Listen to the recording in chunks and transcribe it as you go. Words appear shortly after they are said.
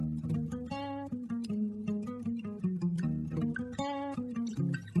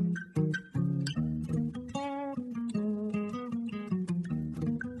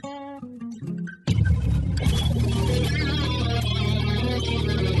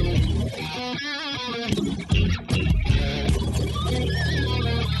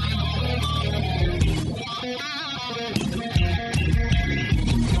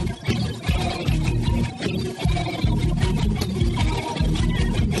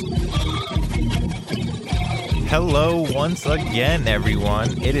Hello once again,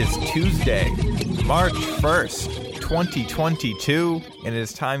 everyone. It is Tuesday, March 1st, 2022, and it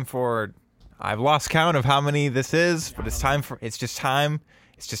is time for, I've lost count of how many this is, but it's just time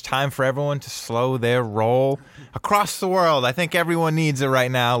for everyone to slow their roll across the world. I think everyone needs it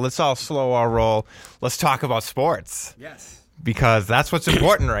right now. Let's all slow our roll. Let's talk about sports. Yes. Because that's what's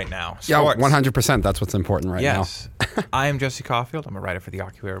important right now. Sports. Yeah, 100%. That's what's important right now. Yes. I am Jesse Caulfield. I'm a writer for the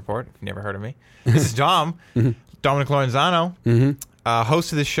AccuAir Report, if you've never heard of me. This is Dom, Dominic Lorenzano,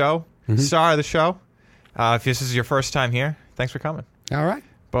 host of the show, star of the show. If this is your first time here, thanks for coming. All right.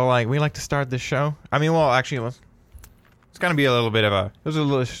 But we like to start this show. Actually, it's going to be a little bit of it was a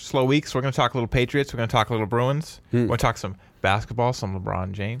little slow week, so we're going to talk a little Patriots. We're going to talk a little Bruins. We're going to talk some basketball, some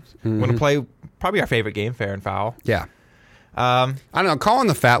LeBron James. We're going to play probably our favorite game, Fair and Foul. Yeah. I don't know. Calling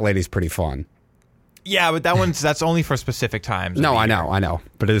the fat lady's pretty fun. Yeah, but that's only for specific times. No, I know.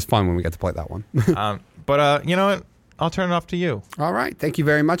 But it is fun when we get to play that one. But you know what? I'll turn it off to you. All right. Thank you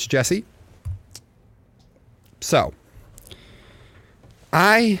very much, Jesse. So,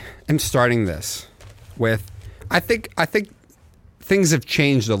 I am starting this with, I think things have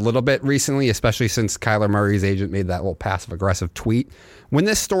changed a little bit recently, especially since Kyler Murray's agent made that little passive-aggressive tweet. When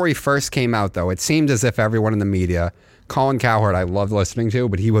this story first came out, though, it seemed as if everyone in the media, Colin Cowherd, I loved listening to,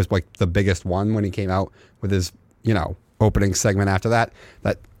 but he was like the biggest one when he came out with his, opening segment after that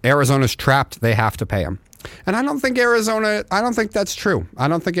Arizona's trapped, they have to pay him. And I don't think that's true. I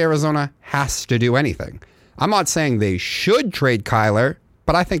don't think Arizona has to do anything. I'm not saying they should trade Kyler,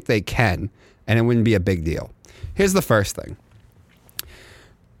 but I think they can, and it wouldn't be a big deal. Here's the first thing.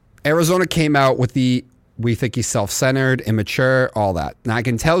 Arizona came out with we think he's self-centered, immature, all that. Now, I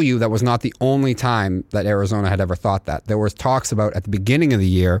can tell you that was not the only time that Arizona had ever thought that. There was talks about at the beginning of the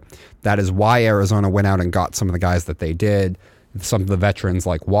year, that is why Arizona went out and got some of the guys that they did, some of the veterans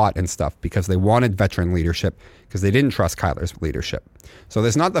like Watt and stuff, because they wanted veteran leadership, because they didn't trust Kyler's leadership. So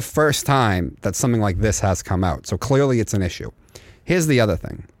this is not the first time that something like this has come out. So clearly it's an issue. Here's the other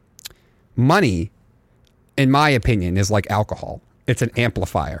thing. Money, in my opinion, is like alcohol. It's an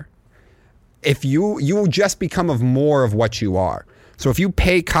amplifier. If you will just become of more of what you are. So if you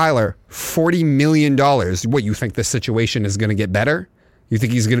pay Kyler $40 million, what, you think this situation is going to get better? You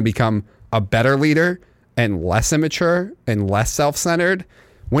think he's going to become a better leader and less immature and less self-centered?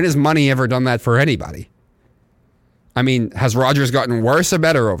 When has money ever done that for anybody? I mean, has Rodgers gotten worse or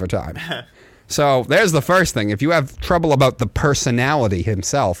better over time? So there's the first thing. If you have trouble about the personality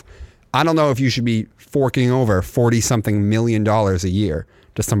himself, I don't know if you should be forking over $40-something million a year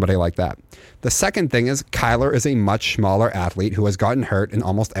to somebody like that. The second thing is Kyler is a much smaller athlete who has gotten hurt in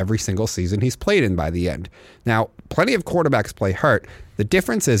almost every single season he's played in by the end. Now, plenty of quarterbacks play hurt. The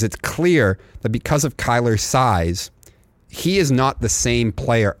difference is it's clear that because of Kyler's size, he is not the same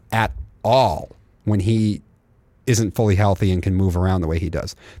player at all when he isn't fully healthy and can move around the way he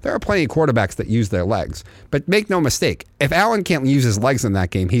does. There are plenty of quarterbacks that use their legs. But make no mistake, if Allen can't use his legs in that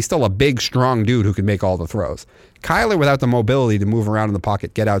game, he's still a big, strong dude who can make all the throws. Kyler, without the mobility to move around in the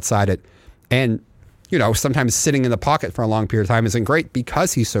pocket, get outside it, and, sometimes sitting in the pocket for a long period of time isn't great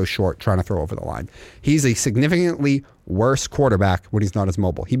because he's so short trying to throw over the line. He's a significantly worse quarterback when he's not as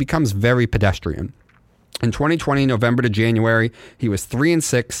mobile. He becomes very pedestrian. In 2020, November to January, he was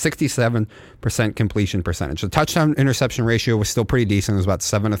 3-6, 67% completion percentage. The touchdown interception ratio was still pretty decent. It was about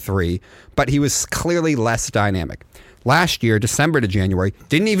 7-3, but he was clearly less dynamic. Last year, December to January,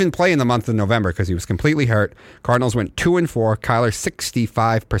 didn't even play in the month of November because he was completely hurt. Cardinals went 2-4. Kyler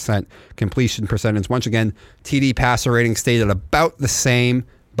 65% completion percentage. Once again, TD passer rating stayed at about the same,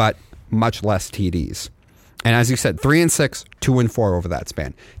 but much less TDs. And as you said, 3-6, 2-4 over that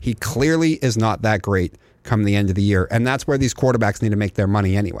span. He clearly is not that great come the end of the year, and that's where these quarterbacks need to make their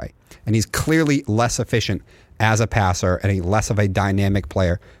money anyway. And he's clearly less efficient as a passer and a less of a dynamic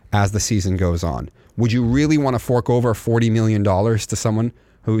player as the season goes on. Would you really want to fork over $40 million to someone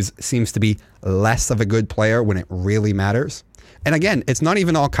who seems to be less of a good player when it really matters? And again, it's not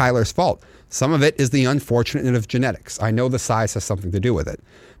even all Kyler's fault. Some of it is the unfortunate of genetics. I know the size has something to do with it.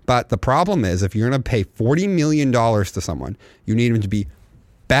 But the problem is, if you're going to pay $40 million to someone, you need him to be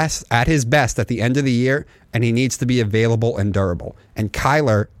at his best at the end of the year, and he needs to be available and durable. And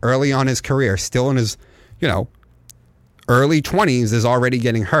Kyler, early on in his career, still in his, early 20s, is already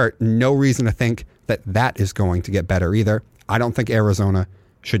getting hurt. No reason to think that is going to get better either. I don't think Arizona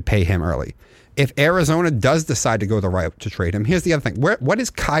should pay him early. If Arizona does decide to go the route to trade him, here's the other thing. What is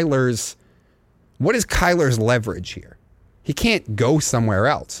Kyler's leverage here? He can't go somewhere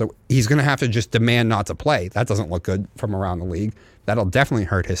else. So he's going to have to just demand not to play. That doesn't look good from around the league. That'll definitely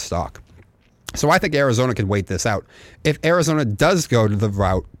hurt his stock. So I think Arizona can wait this out. If Arizona does go to the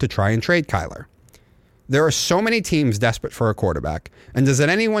route to try and trade Kyler, There are so many teams desperate for a quarterback. And does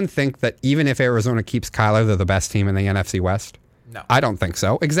anyone think that even if Arizona keeps Kyler, they're the best team in the NFC West? No. I don't think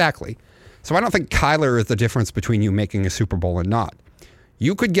so. Exactly. So I don't think Kyler is the difference between you making a Super Bowl and not.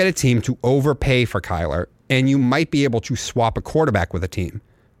 You could get a team to overpay for Kyler, and you might be able to swap a quarterback with a team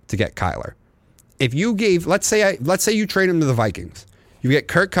to get Kyler. If you gave, let's say you trade him to the Vikings. You get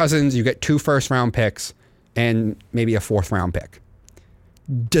Kirk Cousins, you get 2 first-round picks, and maybe a 4th-round pick.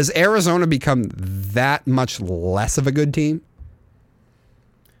 Does Arizona become that much less of a good team?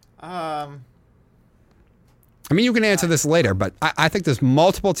 I mean, you can answer this later, but I think there's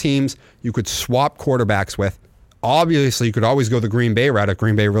multiple teams you could swap quarterbacks with. Obviously, you could always go the Green Bay route if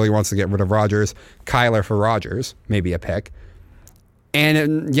Green Bay really wants to get rid of Rodgers. Kyler for Rodgers, maybe a pick.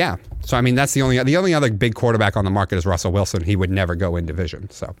 And yeah, so I mean, that's the only other big quarterback on the market is Russell Wilson. He would never go in division.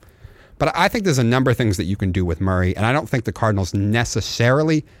 So. But I think there's a number of things that you can do with Murray, and I don't think the Cardinals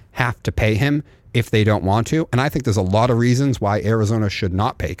necessarily have to pay him if they don't want to. And I think there's a lot of reasons why Arizona should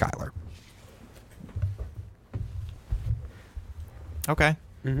not pay Kyler. Okay.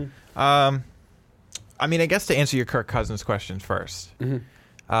 Mm-hmm. I mean, I guess to answer your Kirk Cousins question first,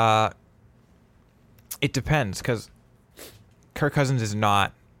 it depends because Kirk Cousins is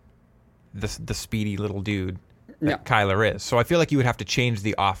not the speedy little dude that Kyler is. So I feel like you would have to change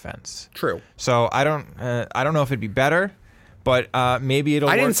the offense. True. So I don't know if it'd be better, but maybe it'll.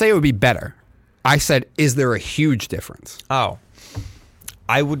 I didn't say it would be better. I said, is there a huge difference? Oh,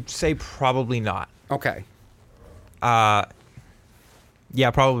 I would say probably not. Okay. Yeah,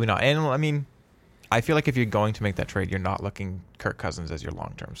 probably not. And I mean, I feel like if you're going to make that trade, you're not looking Kirk Cousins as your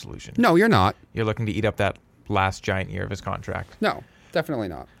long-term solution. No, you're not. You're looking to eat up that last giant year of his contract. No, definitely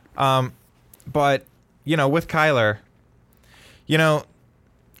not. But with Kyler,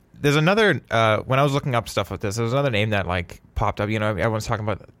 there's another. When I was looking up stuff like this, there was another name that popped up. Everyone's talking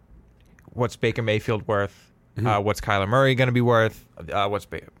about what's Baker Mayfield worth, what's Kyler Murray going to be worth, what's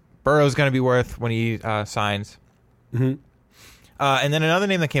Burrow's going to be worth when he signs. Mm-hmm. And then another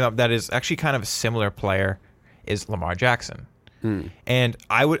name that came up that is actually kind of a similar player is Lamar Jackson. And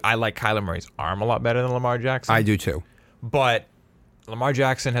I like Kyler Murray's arm a lot better than Lamar Jackson. I do too. But Lamar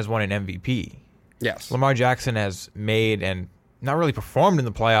Jackson has won an MVP. Yes. Lamar Jackson has made and not really performed in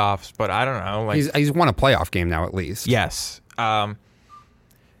the playoffs, but I don't know. He's won a playoff game now at least. Yes. And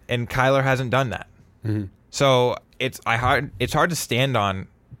Kyler hasn't done that. Mm-hmm. So it's hard to stand on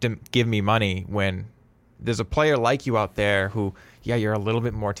to give me money when there's a player like you out there who, you're a little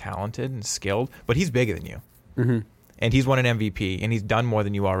bit more talented and skilled, but he's bigger than you. Mm-hmm. And he's won an MVP, and he's done more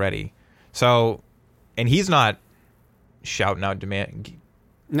than you already. So, and he's not shouting out demand,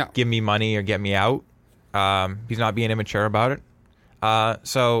 give me money or get me out. He's not being immature about it.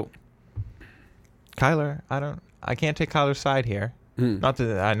 So, Kyler, I can't take Kyler's side here. Not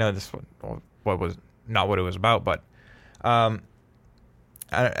that I know this what was not what it was about, but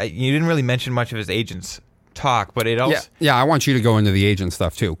you didn't really mention much of his agent's talk, but it also I want you to go into the agent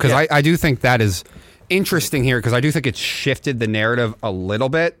stuff too, because I do think that is interesting here, because I do think it's shifted the narrative a little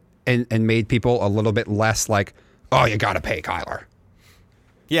bit and made people a little bit less like, oh, you got to pay Kyler.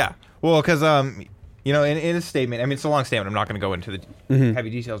 Yeah, well, because in his statement, I mean, it's a long statement. I'm not going to go into the heavy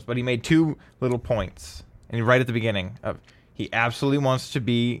details, but he made 2 little points, and right at the beginning of he absolutely wants to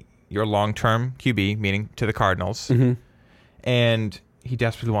be your long-term QB, meaning to the Cardinals, and he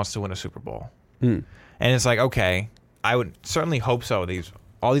desperately wants to win a Super Bowl. And it's like, okay, I would certainly hope so.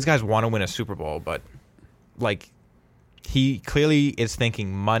 All these guys want to win a Super Bowl, but he clearly is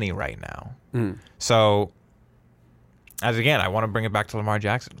thinking money right now. So, as again, I want to bring it back to Lamar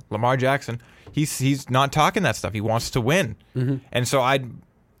Jackson. Lamar Jackson, he's not talking that stuff. He wants to win, and so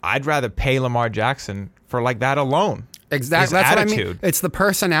I'd rather pay Lamar Jackson for that alone. Exactly. That's attitude. what I mean. It's the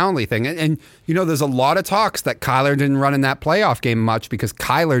personality thing. And there's a lot of talks that Kyler didn't run in that playoff game much because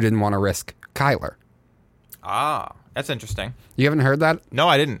Kyler didn't want to risk Kyler. Ah, that's interesting. You haven't heard that? No,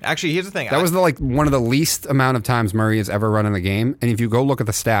 I didn't. Actually, here's the thing. That was one of the least amount of times Murray has ever run in the game. And if you go look at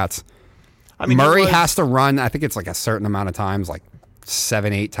the stats, Murray has to run, I think it's a certain amount of times,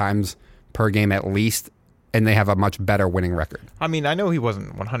 7-8 times per game at least, and they have a much better winning record. I mean, I know he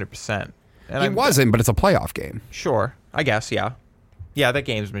wasn't 100%. He wasn't, but it's a playoff game. Sure. I guess, yeah. Yeah, that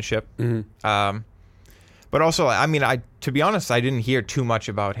gamesmanship. But also, I mean, to be honest, I didn't hear too much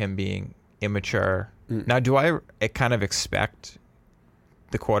about him being immature. Now, do I kind of expect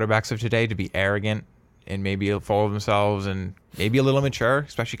the quarterbacks of today to be arrogant and maybe full of themselves and maybe a little immature,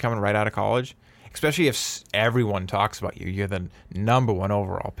 especially coming right out of college? Especially if everyone talks about you. You're the number 1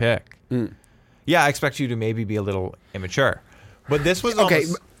 overall pick. Yeah, I expect you to maybe be a little immature. But this was okay.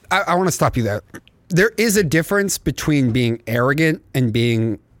 I want to stop you there. There is a difference between being arrogant and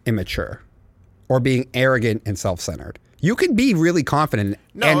being immature or being arrogant and self-centered. You could be really confident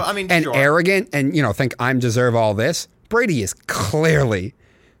and sure. arrogant and, think I deserve all this. Brady is clearly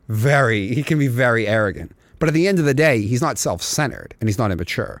he can be very arrogant. But at the end of the day, he's not self-centered and he's not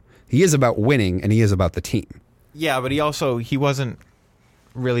immature. He is about winning and he is about the team. Yeah, but he wasn't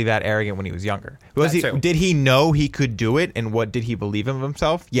really that arrogant when he was younger. Too. Did he know he could do it, and what did he believe of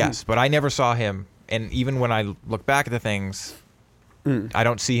himself? Yes, but I never saw him, and even when I look back at the things, I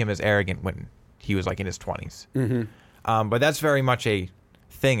don't see him as arrogant when he was like in his 20s. Mm-hmm. But that's very much a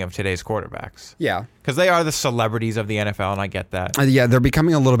thing of today's quarterbacks. Yeah. Because they are the celebrities of the NFL, and I get that. Yeah, they're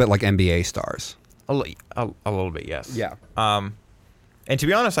becoming a little bit like NBA stars. A little bit, yes. Yeah. And to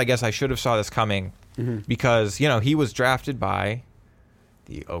be honest, I guess I should have saw this coming because, he was drafted by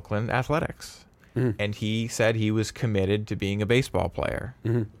the Oakland Athletics. And he said he was committed to being a baseball player.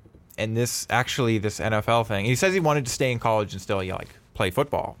 And this NFL thing, he says he wanted to stay in college and still play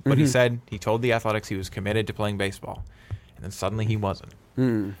football. But he told the Athletics he was committed to playing baseball. And then suddenly he wasn't.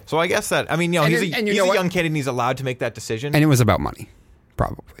 So I guess that, he's a young kid and he's allowed to make that decision. And it was about money,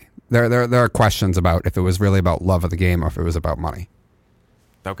 probably. There are questions about if it was really about love of the game or if it was about money.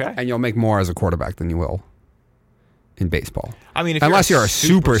 Okay. And you'll make more as a quarterback than you will in baseball. Unless you're a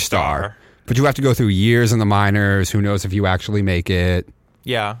superstar, but you have to go through years in the minors. Who knows if you actually make it?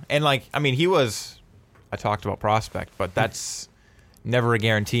 Yeah, and I talked about prospect, but that's never a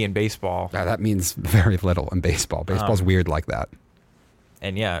guarantee in baseball. That means very little in baseball. Baseball's weird like that.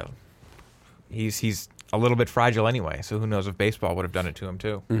 And yeah, he's a little bit fragile anyway, so who knows if baseball would have done it to him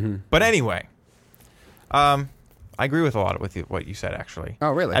too. But anyway, I agree with a lot of what you said, actually.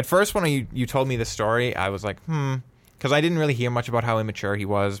 Oh, really? At first, when you told me this story, I was like, because I didn't really hear much about how immature he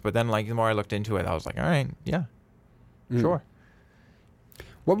was, but then the more I looked into it, I was like, all right, yeah, sure.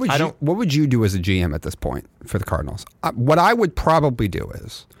 What would you do as a GM at this point for the Cardinals? What I would probably do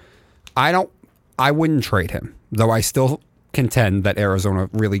is, I wouldn't trade him, though I still contend that Arizona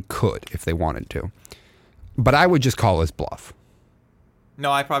really could if they wanted to. But I would just call his bluff.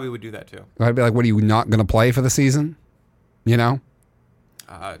 No, I probably would do that too. I'd be like, what, are you not going to play for the season? Deshaun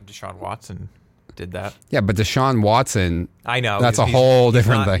Watson did that. Yeah, but Deshaun Watson, I know. That's a whole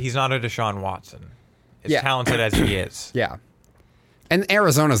different thing. He's not a Deshaun Watson. As talented as he is. Yeah. And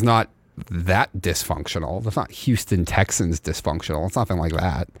Arizona's not that dysfunctional. It's not Houston Texans dysfunctional. It's nothing like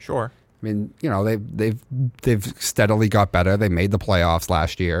that. Sure. They've steadily got better. They made the playoffs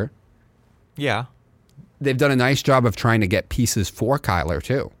last year. Yeah. They've done a nice job of trying to get pieces for Kyler,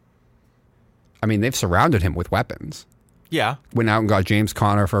 too. They've surrounded him with weapons. Yeah. Went out and got James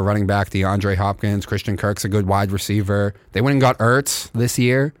Conner for a running back, DeAndre Hopkins, Christian Kirk's a good wide receiver. They went and got Ertz this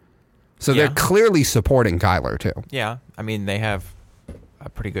year. So they're clearly supporting Kyler, too. Yeah. They have a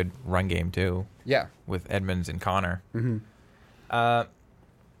pretty good run game, too. Yeah. With Edmonds and Conner. I'm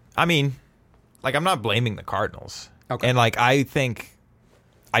not blaming the Cardinals. Okay. And, I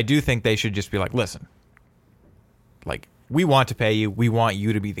do think they should just be like, listen, we want to pay you. We want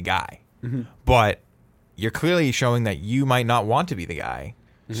you to be the guy. But you're clearly showing that you might not want to be the guy.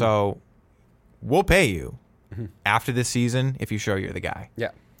 So we'll pay you after this season if you show you're the guy.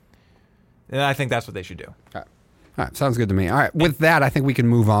 Yeah. And I think that's what they should do. All right. Sounds good to me. All right. With that, I think we can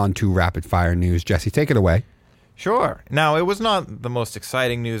move on to rapid fire news. Jesse, take it away. Sure. Now, it was not the most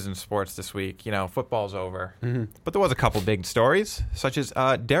exciting news in sports this week. Football's over. But there was a couple big stories, such as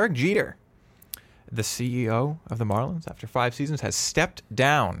Derek Jeter, the CEO of the Marlins, after 5 seasons, has stepped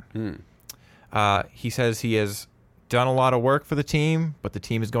down. He says he has done a lot of work for the team, but the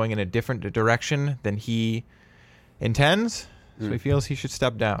team is going in a different direction than he intends. So he feels he should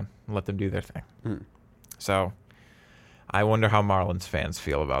step down and let them do their thing. So I wonder how Marlins fans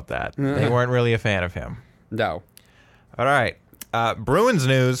feel about that. They weren't really a fan of him. No. All right. Bruins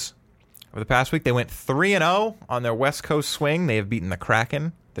news. Over the past week, they went 3-0 on their West Coast swing. They have beaten the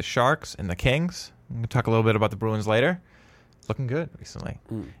Kraken, the Sharks, and the Kings. I'm going to talk a little bit about the Bruins later. It's looking good recently.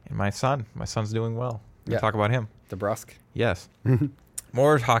 And my son's doing well. We'll talk about him. DeBrusque. Yes.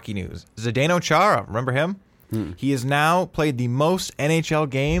 More hockey news. Zdeno Chara, remember him? He has now played the most NHL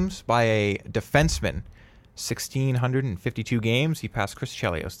games by a defenseman. 1,652 games. He passed Chris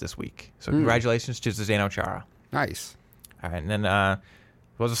Chelios this week. So congratulations to Zdeno Chara. Nice. All right, and then it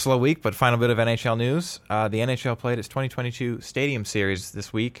was a slow week, but final bit of NHL news. The NHL played its 2022 Stadium Series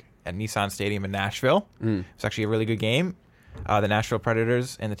this week at Nissan Stadium in Nashville. It's actually a really good game. The Nashville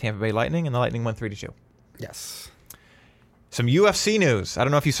Predators and the Tampa Bay Lightning, and the Lightning won 3-2. Yes. Some UFC news. I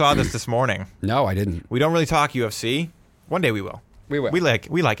don't know if you saw this morning. No, I didn't. We don't really talk UFC. One day we will. We will. We like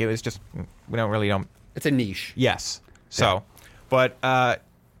it. It's just we don't. It's a niche. Yes. So, but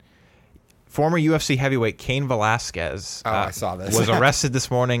Former UFC heavyweight Cain Velasquez I saw this. was arrested this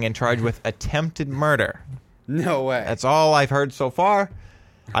morning and charged with attempted murder. No way. That's all I've heard so far.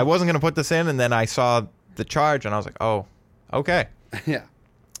 I wasn't going to put this in, and then I saw the charge, and I was like, oh, okay. Yeah.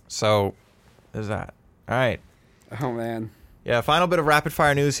 So there's that. All right. Oh, man. Yeah, final bit of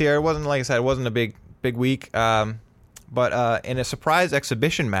rapid-fire news here. It wasn't, like I said, it wasn't a big week. But in a surprise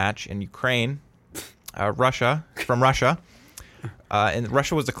exhibition match in Ukraine, Russia, and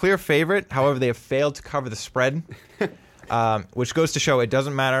Russia was the clear favorite. However, they have failed to cover the spread, which goes to show it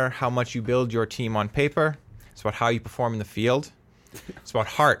doesn't matter how much you build your team on paper. It's about how you perform in the field. It's about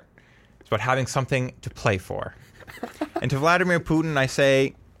heart. It's about having something to play for. And to Vladimir Putin, I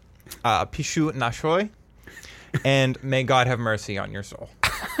say, Pishu Nashoy, and may God have mercy on your soul.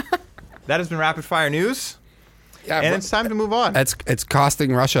 That has been rapid fire news. Yeah, and it's time to move on. It's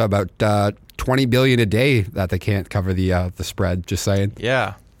costing Russia about $20 billion a day that they can't cover the spread. Just saying.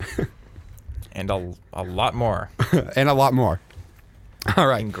 Yeah, and a lot more, and a lot more. All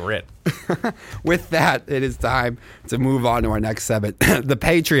right, and grit. With that, it is time to move on to our next segment, the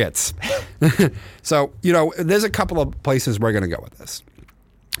Patriots. So there's a couple of places we're going to go with this.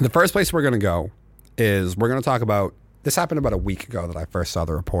 The first place we're going to go is we're going to talk about. This happened about a week ago that I first saw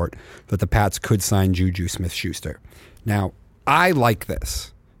the report that the Pats could sign Juju Smith-Schuster. Now, I like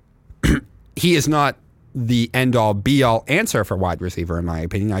this. He is not the end-all, be-all answer for wide receiver, in my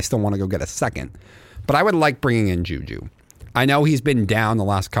opinion. I still want to go get a second. But I would like bringing in Juju. I know he's been down the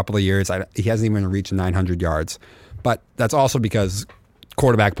last couple of years. He hasn't even reached 900 yards. But that's also because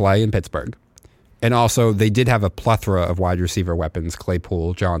quarterback play in Pittsburgh. And also, they did have a plethora of wide receiver weapons,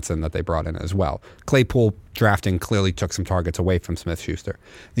 Claypool, Johnson, that they brought in as well. Claypool drafting clearly took some targets away from Smith-Schuster.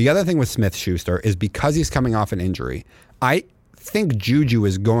 The other thing with Smith-Schuster is because he's coming off an injury, I think Juju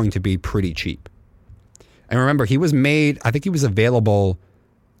is going to be pretty cheap. And remember, he was made, I think he was available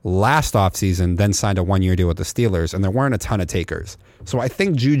last offseason, then signed a one-year deal with the Steelers, and there weren't a ton of takers. So I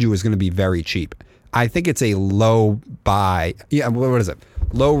think Juju is going to be very cheap. I think it's a low buy. Yeah, what is it?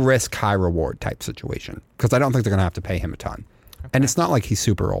 Low risk, high reward type situation. Because I don't think they're going to have to pay him a ton. Okay. And it's not like he's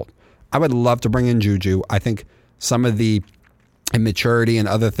super old. I would love to bring in Juju. I think some of the immaturity and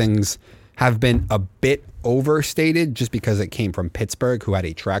other things have been a bit overstated just because it came from Pittsburgh, who had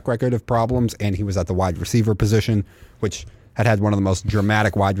a track record of problems, and he was at the wide receiver position, which had one of the most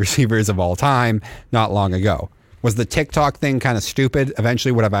dramatic wide receivers of all time not long ago. Was the TikTok thing kind of stupid?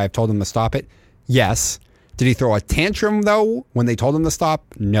 Eventually, would I have told him to stop it? Yes. Did he throw a tantrum, though, when they told him to stop?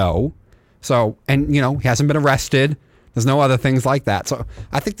 No. So, and, he hasn't been arrested. There's no other things like that. So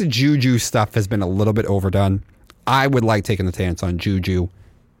I think the Juju stuff has been a little bit overdone. I would like taking the chance on Juju.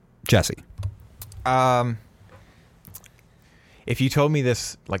 Jesse. If you told me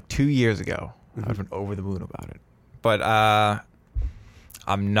this like 2 years ago, I would have been over the moon about it. But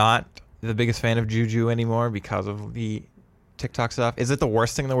I'm not the biggest fan of Juju anymore because of the TikTok stuff. Is it the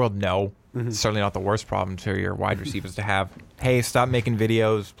worst thing in the world? No. Mm-hmm. It's certainly not the worst problem for your wide receivers to have. Hey, stop making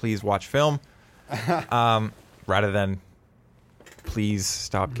videos. Please watch film. Rather than, please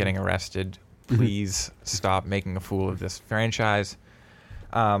stop getting arrested. Please stop making a fool of this franchise.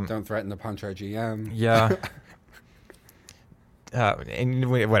 Don't threaten to punch our GM. Yeah. And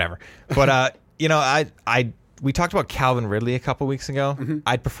whatever. But, we talked about Calvin Ridley a couple weeks ago. Mm-hmm.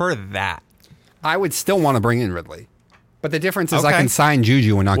 I'd prefer that. I would still want to bring in Ridley. But the difference is I can sign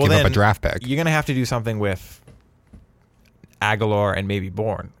Juju and not give up a draft pick. You're going to have to do something with Aguilar and maybe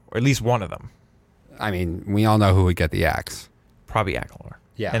Bourne, or at least one of them. I mean, we all know who would get the axe. Probably Aguilar.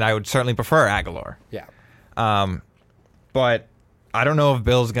 Yeah. And I would certainly prefer Aguilar. Yeah. But I don't know if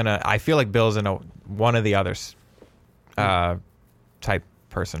Bill's going to... I feel like Bill's in one of the others type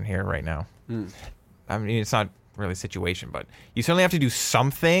person here right now. I mean, it's not really a situation, but you certainly have to do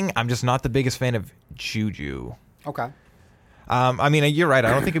something. I'm just not the biggest fan of Juju. Okay. I mean, you're right.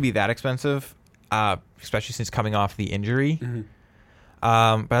 I don't think it'd be that expensive, especially since coming off the injury. Mm-hmm.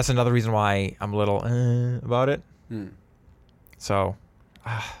 But that's another reason why I'm a little about it. So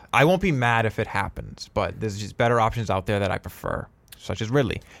I won't be mad if it happens, but there's just better options out there that I prefer, such as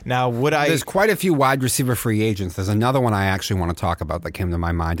Ridley. Now, There's quite a few wide receiver free agents. There's another one I actually want to talk about that came to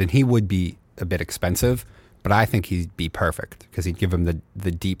my mind, and he would be a bit expensive, but I think he'd be perfect because he'd give them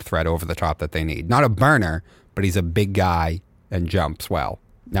the deep threat over the top that they need. Not a burner, but he's a big guy and jumps well.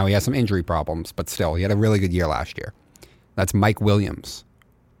 Now, he has some injury problems, but still, he had a really good year last year. That's Mike Williams.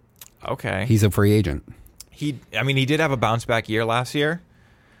 Okay. He's a free agent. He did have a bounce back year last year.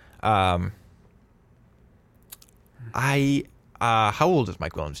 How old is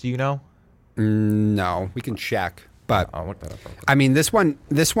Mike Williams? Do you know? No, we can check. But I'll look that up real quick. I mean, this one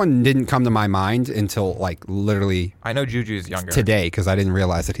didn't come to my mind until like literally I know Juju's younger. today because I didn't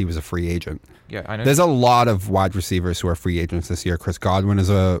realize that he was a free agent. Yeah, I know. There's a lot of wide receivers who are free agents this year. Chris Godwin is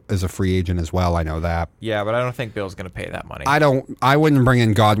a free agent as well. I know that. Yeah, but I don't think Bill's going to pay that money. I wouldn't bring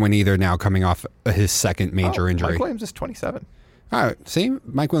in Godwin either now coming off his second major injury. Mike Williams is 27. All right, see,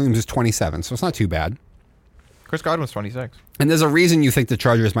 Mike Williams is 27, so it's not too bad. Chris Godwin's 26. And there's a reason you think the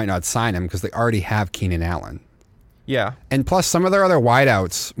Chargers might not sign him because they already have Keenan Allen. Yeah. And plus, some of their other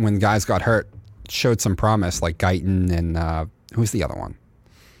wideouts, when guys got hurt, showed some promise, like Guyton and who's the other one?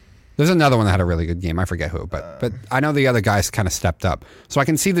 There's another one that had a really good game. I forget who, but I know the other guys kind of stepped up. So I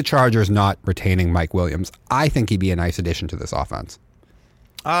can see the Chargers not retaining Mike Williams. I think he'd be a nice addition to this offense.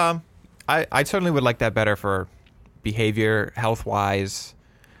 I certainly would like that better for behavior, health-wise.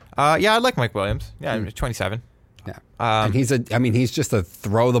 Yeah, I like Mike Williams. Yeah, I'm 27. Yeah. And he's just a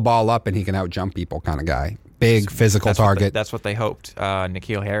throw the ball up and he can out-jump people kind of guy. Big, physical target. That's what they hoped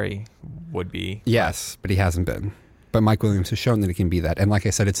N'Keal Harry would be. Yes, but he hasn't been. But Mike Williams has shown that he can be that. And like I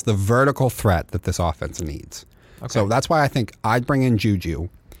said, it's the vertical threat that this offense needs. Okay. So that's why I think I'd bring in Juju.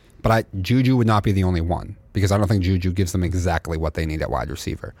 But Juju would not be the only one because I don't think Juju gives them exactly what they need at wide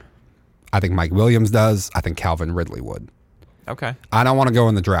receiver. I think Mike Williams does. I think Calvin Ridley would. Okay. I don't want to go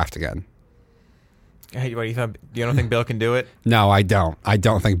in the draft again. Hey, what do you think? You don't think Bill can do it? No, I don't. I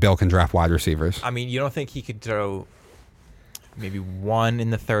don't think Bill can draft wide receivers. I mean, you don't think he could throw maybe one in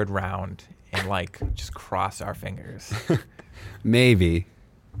the third round and like just cross our fingers? Maybe.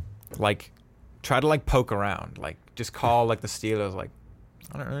 Like, try to like poke around. Like, just call like the Steelers, like,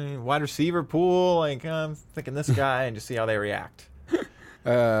 I don't know, wide receiver pool. Like, I'm thinking this guy, and just see how they react.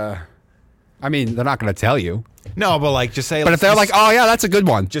 I mean, they're not going to tell you. No, but like, just say. But if they're like, oh yeah, that's a good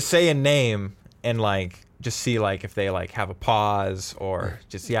one. Just say a name and like, just see like if they like have a pause or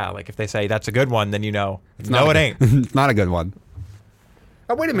just like if they say that's a good one, then you know. No, it ain't. It's not a good one.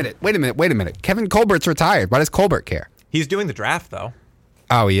 Oh, wait a minute. Kevin Colbert's retired. Why does Colbert care? He's doing the draft though.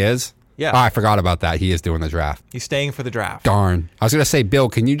 Oh, he is? Yeah. Oh, I forgot about that. He is doing the draft. He's staying for the draft. Darn. I was going to say, Bill,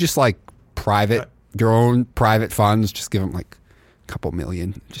 can you just like your own private funds, just give him like a couple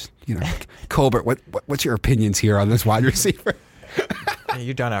million. Just, like, Colbert, what's your opinions here on this wide receiver? Yeah,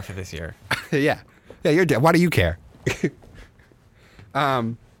 you're done after this year. Yeah, you're dead. Why do you care?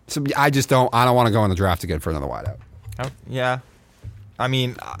 So I don't want to go in the draft again for another wideout. Oh, yeah. I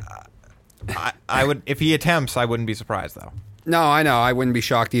mean, I would, if he attempts, I wouldn't be surprised though. No, I know. I wouldn't be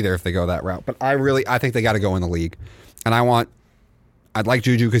shocked either if they go that route. But I think they got to go in the league. And I'd like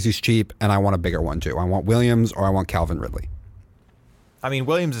Juju because he's cheap, and I want a bigger one too. I want Williams or I want Calvin Ridley. I mean,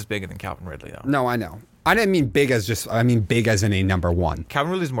 Williams is bigger than Calvin Ridley though. No, I know. I didn't mean big as big as in a number one.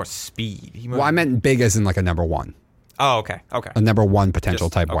 Calvin Ridley's more speed. I meant big as in like a number one. Oh, okay. A number one potential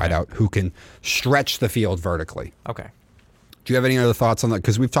type wideout who can stretch the field vertically. Okay. Do you have any other thoughts on that?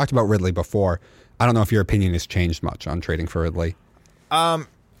 Because we've talked about Ridley before. I don't know if your opinion has changed much on trading for Ridley. I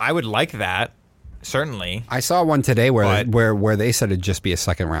would like that, certainly. I saw one today where they said it'd just be a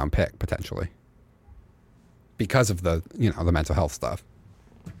second round pick potentially because of the the mental health stuff.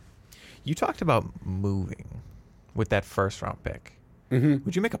 You talked about moving with that first round pick. Mm-hmm.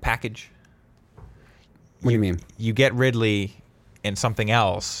 Would you make a package? What do you mean? You get Ridley and something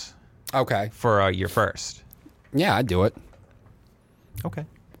else. Okay. For your first. Yeah, I'd do it. Okay.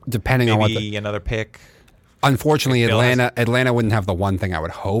 Depending on what another pick. Unfortunately, Atlanta wouldn't have the one thing I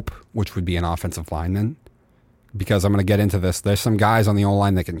would hope, which would be an offensive lineman. Because I'm going to get into this. There's some guys on the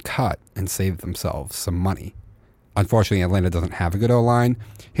O-line that can cut and save themselves some money. Unfortunately, Atlanta doesn't have a good O-line.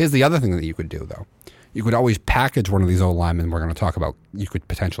 Here's the other thing that you could do, though. You could always package one of these O-linemen we're going to talk about. You could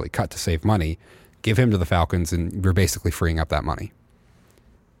potentially cut to save money, give him to the Falcons, and you're basically freeing up that money.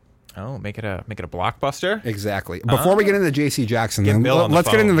 Oh, make it a blockbuster? Exactly. Before we get into J.C. Jackson, let's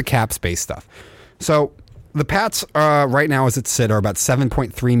get into the cap space stuff. So the Pats, right now as it sit, are about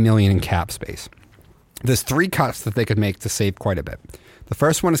 $7.3 million in cap space. There's 3 cuts that they could make to save quite a bit. The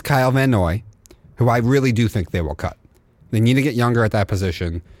first one is Kyle Van Noy, who I really do think they will cut. They need to get younger at that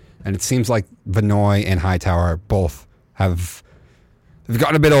position, and it seems like Van Noy and Hightower both they've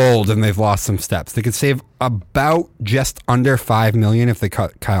gotten a bit old and they've lost some steps. They could save about just under $5 million if they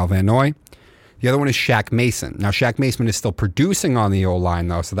cut Kyle Van Noy. The other one is Shaq Mason. Now, Shaq Mason is still producing on the O-line,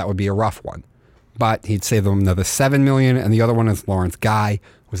 though, so that would be a rough one. But he'd save them another $7 million, and the other one is Lawrence Guy,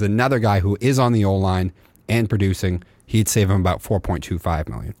 who's another guy who is on the O-line and producing. He'd save him about $4.25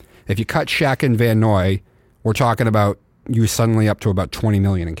 million. If you cut Shaq and Van Noy, we're talking about you suddenly up to about $20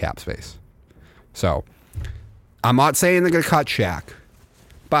 million in cap space. So, I'm not saying they're going to cut Shaq,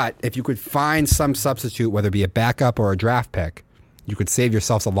 but if you could find some substitute, whether it be a backup or a draft pick, you could save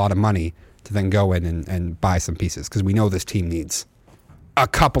yourselves a lot of money to then go in and buy some pieces because we know this team needs a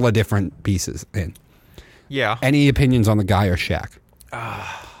couple of different pieces in. Yeah. Any opinions on the guy or Shaq?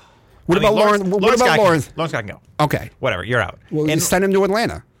 What about Lawrence? What about Lawrence? Lawrence Guy can go. Okay. Whatever. You're out. Well, you send him to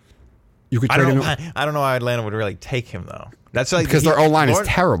Atlanta. You could trade him I don't know how Atlanta would really take him though. That's like because their O-line is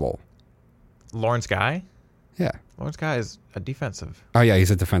terrible. Lawrence Guy? Yeah. Lawrence Guy is a defensive. Oh yeah,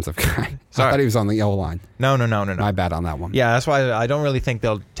 he's a defensive guy. Sorry. I thought he was on the O-line. No. My bad on that one. Yeah, that's why I don't really think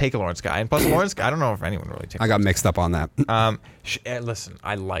they'll take a Lawrence Guy. And plus, Lawrence Guy, I don't know if anyone really takes. I got mixed up on that. Listen,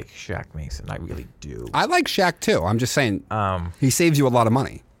 I like Shaq Mason. I really do. I like Shaq too. I'm just saying he saves you a lot of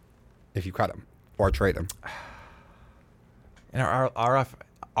money if you cut him or trade him. And our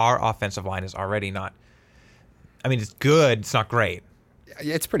offensive line is already not. I mean, it's good. It's not great.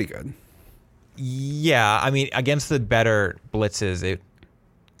 Yeah, it's pretty good. Yeah, I mean, against the better blitzes, it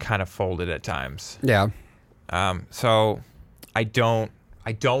kind of folded at times. Yeah. So I don't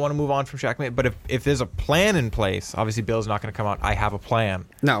want to move on from Shaq Mason. But if there's a plan in place, obviously Bill's not going to come out. I have a plan.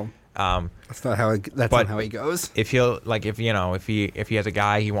 No. That's not how he goes. If he has a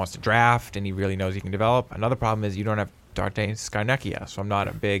guy he wants to draft and he really knows he can develop. Another problem is you don't have Dante Scarnecchia, so I'm not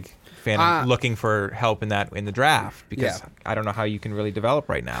a big fan of looking for help in the draft because I don't know how you can really develop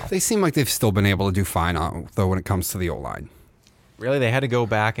right now. They seem like they've still been able to do fine though when it comes to the O-line. Really, they had to go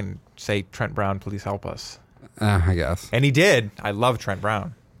back and say, Trent Brown, please help us. I guess. And he did. I love Trent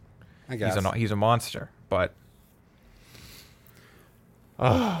Brown. I guess he's a monster, but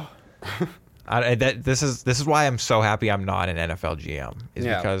this is why I'm so happy I'm not an NFL GM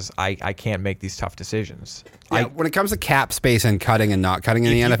because I can't make these tough decisions. Yeah, when it comes to cap space and cutting and not cutting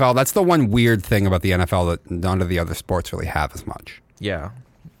in the NFL, that's the one weird thing about the NFL that none of the other sports really have as much. Yeah,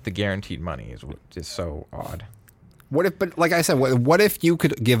 the guaranteed money is so odd. But like I said, what if you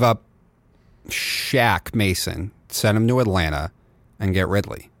could give up Shaq Mason, send him to Atlanta, and get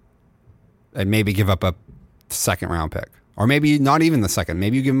Ridley, and maybe give up a second round pick, or maybe not even the second,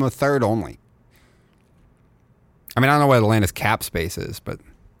 maybe you give him a third only. I mean, I don't know what Atlanta's cap space is, but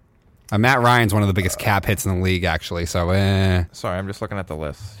Matt Ryan's one of the biggest cap hits in the league, actually. So, Sorry, I'm just looking at the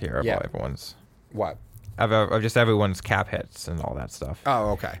list here of everyone's. What? Of just everyone's cap hits and all that stuff. Oh,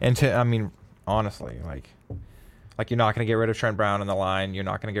 okay. And honestly, like you're not going to get rid of Trent Brown on the line. You're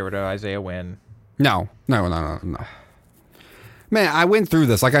not going to get rid of Isaiah Wynn. No. Man, I went through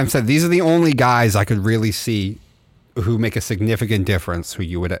this. Like I said, these are the only guys I could really see who make a significant difference who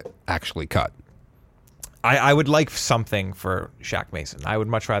you would actually cut. I would like something for Shaq Mason. I would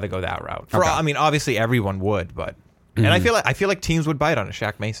much rather go that route. Okay. I mean, obviously everyone would, but and I feel like teams would bite on a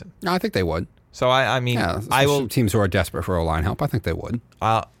Shaq Mason. No, I think they would. So I mean, I will. Teams who are desperate for O-line help, I think they would.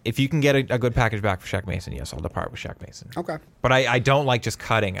 If you can get a good package back for Shaq Mason, yes, I'll depart with Shaq Mason. Okay. But I don't like just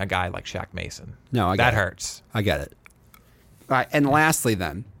cutting a guy like Shaq Mason. No, that hurts. I get it. All right, and lastly,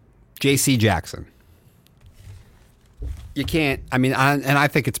 then, J.C. Jackson. You can't. I mean, I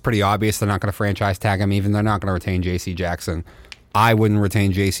think it's pretty obvious they're not going to franchise tag him. Even they're not going to retain J.C. Jackson. I wouldn't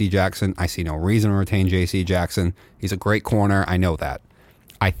retain J.C. Jackson. I see no reason to retain J.C. Jackson. He's a great corner. I know that.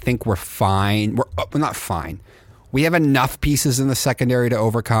 I think we're fine. We're not fine. We have enough pieces in the secondary to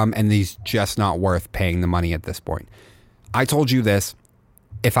overcome, and he's just not worth paying the money at this point. I told you this.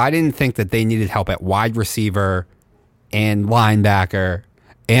 If I didn't think that they needed help at wide receiver and linebacker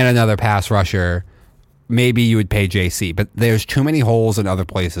and another pass rusher, maybe you would pay JC. But there's too many holes in other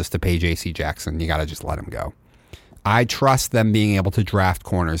places to pay JC Jackson. You got to just let him go. I trust them being able to draft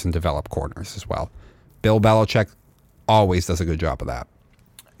corners and develop corners as well. Bill Belichick always does a good job of that.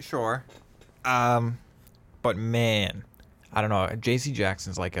 Sure. But man, I don't know. JC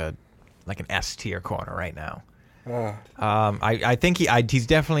Jackson's like an S tier corner right now. I think he's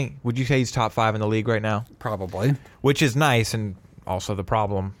definitely. Would you say he's top 5 in the league right now? Probably. Which is nice, and also the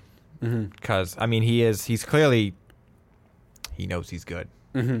problem because I mean he's clearly he knows he's good.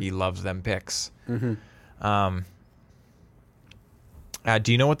 He loves them picks. Do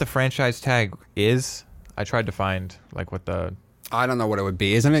you know what the franchise tag is? I tried to find like what the. I don't know what it would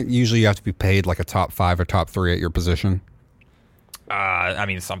be. Isn't it usually you have to be paid like a top 5 or top 3 at your position? I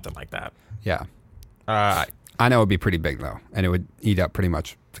mean something like that. Yeah. I know it would be pretty big though, and it would eat up pretty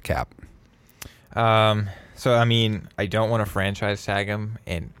much the cap. So I mean, I don't want to franchise tag him,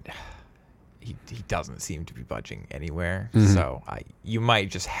 and he doesn't seem to be budging anywhere. So you might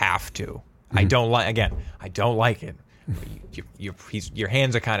just have to. I don't like it. Your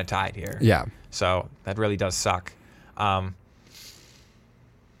hands are kind of tied here. Yeah. So that really does suck.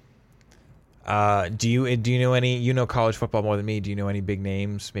 Do you know any? You know college football more than me. Do you know any big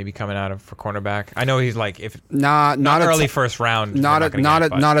names maybe coming out for cornerback? I know he's like not early first round. Not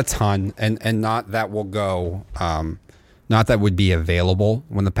a ton, and not that will go. Not that would be available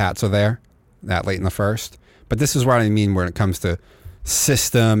when the Pats are there that late in the first. But this is what I mean when it comes to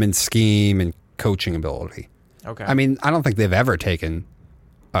system and scheme and coaching ability. Okay. I mean, I don't think they've ever taken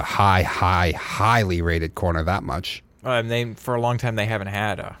a highly rated corner that much. For a long time, they haven't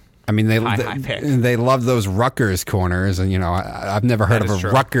had a. I mean, high pick. they love those Rutgers corners, and I've never heard of a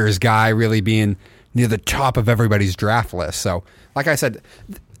true. Rutgers guy really being near the top of everybody's draft list. So, like I said,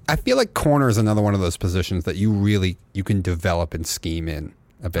 I feel like corner is another one of those positions that you can develop and scheme in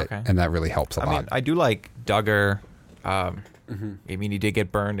a bit, and that really helps a lot. I mean, I do like Duggar. I mean, he did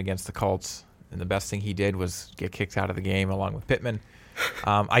get burned against the Colts, and the best thing he did was get kicked out of the game along with Pittman.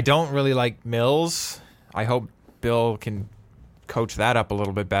 I don't really like Mills. I hope Bill can coach that up a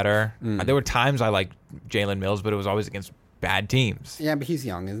little bit better. There were times I liked Jalen Mills, but it was always against bad teams. Yeah, but he's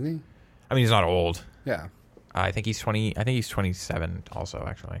young, isn't he? I mean, he's not old. Yeah. I think he's 20. I think he's 27 also,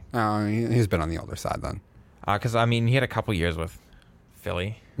 actually. Oh, he's been on the older side then. Because, I mean, he had a couple years with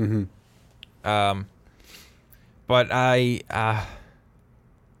Philly. Mm-hmm. But I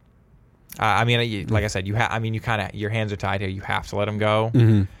mean, like I said, you kind of, your hands are tied here. You have to let him go.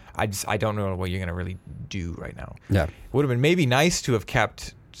 Mm-hmm. I don't know what you're going to really do right now. Yeah. It would have been maybe nice to have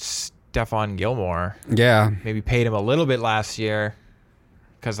kept Stephon Gilmore. Yeah. Maybe paid him a little bit last year.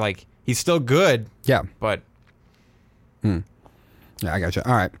 Because, like, he's still good. Yeah. But. Yeah, I got you.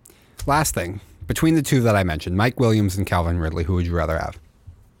 All right. Last thing. Between the two that I mentioned, Mike Williams and Calvin Ridley, who would you rather have?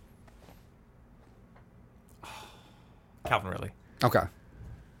 Calvin Ridley. Okay.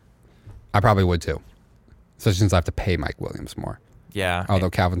 I probably would too. Especially since I have to pay Mike Williams more. Yeah. Although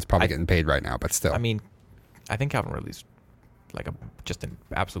Calvin's probably getting paid right now, but still. I mean, I think Calvin Ridley's like just an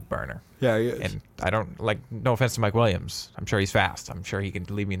absolute burner. Yeah, he is. And I don't no offense to Mike Williams. I'm sure he's fast. I'm sure he can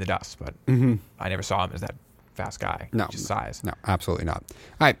leave me in the dust, but I never saw him as that fast guy. No. Just size. No, absolutely not.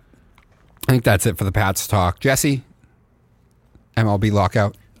 All right. I think that's it for the Pats talk. Jesse, MLB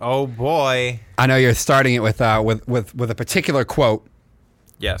lockout. Oh boy. I know you're starting it with a particular quote.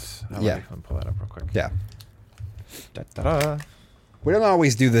 Yes. Let me pull that up real quick. Yeah. Da-da-da. We don't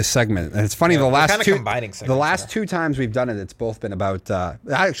always do this segment, and it's funny. Yeah, the last kinda two, combining the segments last two times we've done it, it's both been about.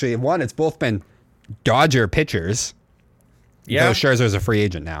 Actually, one, it's both been Dodger pitchers. Yeah. Though Scherzer's a free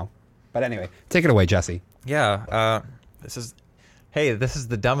agent now. But anyway, take it away, Jesse. Yeah. This is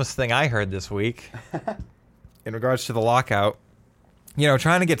the dumbest thing I heard this week in regards to the lockout.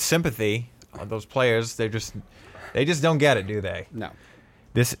 Trying to get sympathy on those players, they just don't get it, do they? No.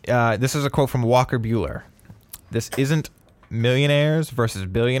 This is a quote from Walker Buehler. This isn't millionaires versus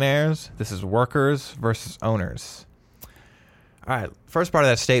billionaires. This is workers versus owners. All right, first part of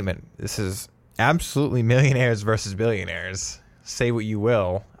that statement. This is absolutely millionaires versus billionaires. Say what you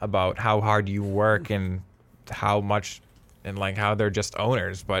will about how hard you work and how much and like how they're just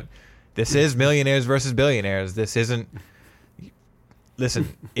owners, but this is millionaires versus billionaires. This isn't.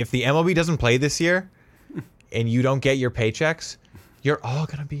 Listen, if the MLB doesn't play this year and you don't get your paychecks, you're all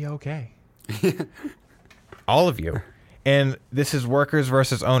going to be okay. All of you. And this is workers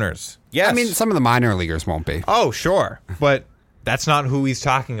versus owners. Yes. I mean, some of the minor leaguers won't be. Oh, sure. But that's not who he's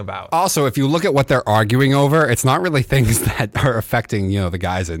talking about. Also, if you look at what they're arguing over, it's not really things that are affecting, the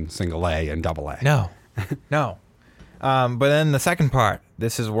guys in single A and double A. No. No. But then the second part,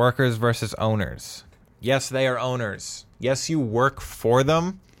 this is workers versus owners. Yes, they are owners. Yes, you work for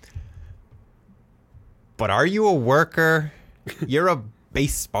them. But are you a worker? You're a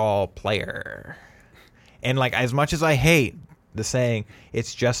baseball player. And as much as I hate the saying,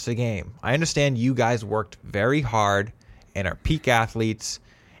 it's just a game, I understand you guys worked very hard and are peak athletes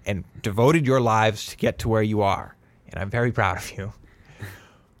and devoted your lives to get to where you are. And I'm very proud of you.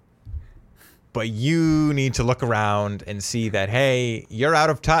 But you need to look around and see that, hey, you're out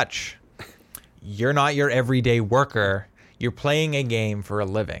of touch. You're not your everyday worker. You're playing a game for a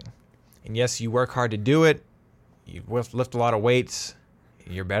living. And yes, you work hard to do it. You lift a lot of weights.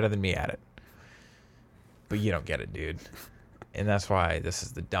 You're better than me at it. But you don't get it, dude. And that's why this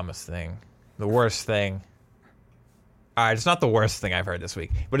is the dumbest thing. The worst thing. All right, it's not the worst thing I've heard this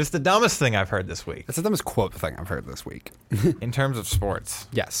week, but it's the dumbest thing I've heard this week. It's the dumbest quote thing I've heard this week. In terms of sports.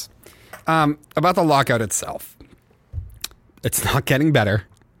 Yes. About the lockout itself. It's not getting better.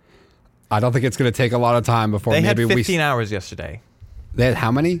 I don't think it's going to take a lot of time before they maybe had 15 hours yesterday. They had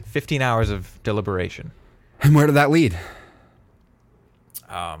how many? 15 hours of deliberation. And where did that lead?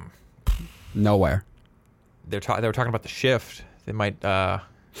 Nowhere. They were talking about the shift. They might get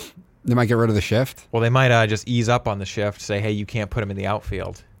rid of the shift. Well, they might just ease up on the shift. Say, hey, you can't put him in the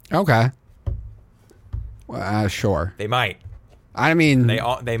outfield. Okay. Sure. They might. I mean,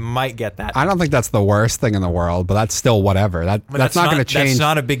 They might get that. I don't think that's the worst thing in the world, but that's still whatever. That's not going to change. That's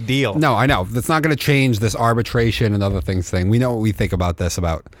not a big deal. No, I know. That's not going to change this arbitration and other thing. We know what we think about this.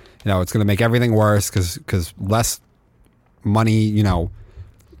 About it's going to make everything worse because less money.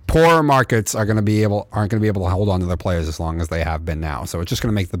 Poorer markets aren't going to be able to hold on to their players as long as they have been now. So it's just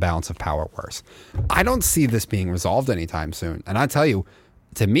going to make the balance of power worse. I don't see this being resolved anytime soon. And I tell you,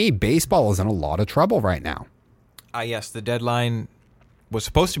 to me, baseball is in a lot of trouble right now. Yes, the deadline was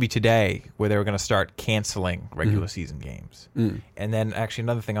supposed to be today, where they were going to start canceling regular season games. And then, actually,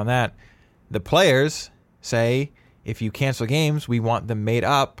 another thing on that, the players say, if you cancel games, we want them made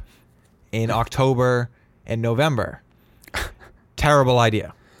up in October and November. Terrible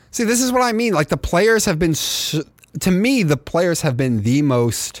idea. See, this is what I mean. Like, the players have been, to me, the players have been the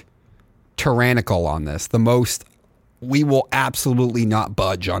most tyrannical on this. The most, we will absolutely not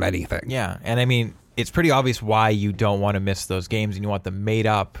budge on anything. Yeah, and I mean, it's pretty obvious why you don't want to miss those games and you want them made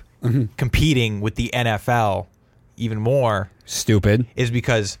up, competing with the NFL even more. Stupid. Is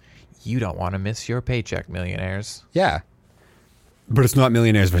because you don't want to miss your paycheck, millionaires. Yeah. But it's not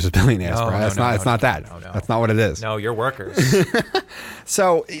millionaires versus billionaires, bro. It's not that. That's not what it is. No, you're workers.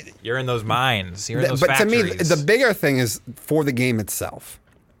 So you're in those mines. You're in those factories. To me, the bigger thing is for the game itself.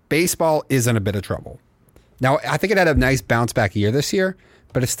 Baseball is in a bit of trouble. Now, I think it had a nice bounce back year this year,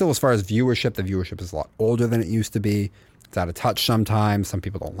 but it's still, as far as viewership, the viewership is a lot older than it used to be. It's out of touch sometimes. Some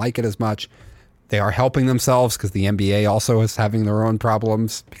people don't like it as much. They are helping themselves because the NBA also is having their own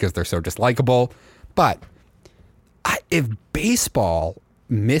problems because they're so dislikable. But if baseball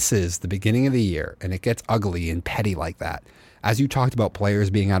misses the beginning of the year and it gets ugly and petty like that, as you talked about players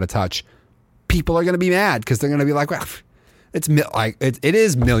being out of touch, people are going to be mad because they're going to be like, well, it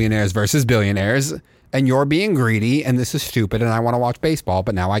is millionaires versus billionaires, and you're being greedy, and this is stupid, and I want to watch baseball,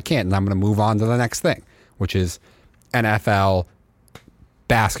 but now I can't, and I'm going to move on to the next thing, which is NFL,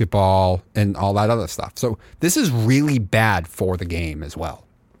 basketball, and all that other stuff. So this is really bad for the game as well.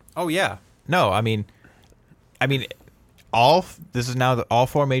 Oh yeah, no, I mean, all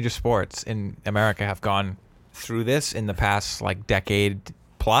four major sports in America have gone through this in the past decade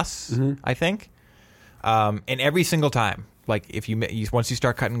plus, I think, and every single time, if once you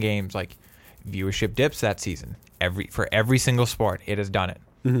start cutting games, viewership dips that season. For every single sport, it has done it.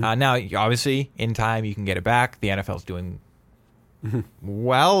 Now, obviously, in time, you can get it back. The NFL's doing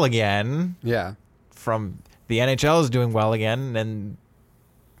well again. Yeah. From the NHL is doing well again, and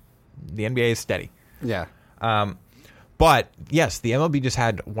the NBA is steady. Yeah. But yes, the MLB just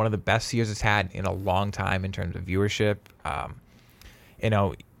had one of the best years it's had in a long time in terms of viewership.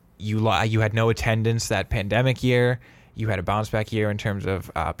 You had no attendance that pandemic year. You had a bounce back year in terms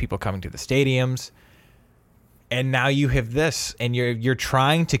of people coming to the stadiums, and now you have this, and you're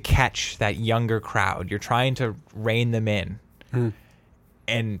trying to catch that younger crowd. You're trying to rein them in,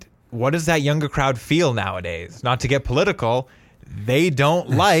 and what does that younger crowd feel nowadays? Not to get political, they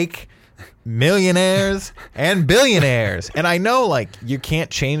don't like millionaires and billionaires, and I know you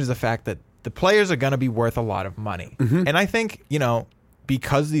can't change the fact that the players are going to be worth a lot of money, and I think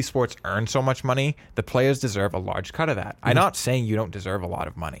because these sports earn so much money, the players deserve a large cut of that. I'm not saying you don't deserve a lot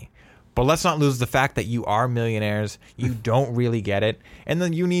of money, but let's not lose the fact that you are millionaires. You don't really get it, and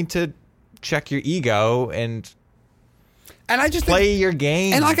then you need to check your ego and I just play your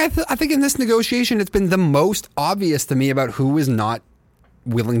game. And I think in this negotiation, it's been the most obvious to me about who is not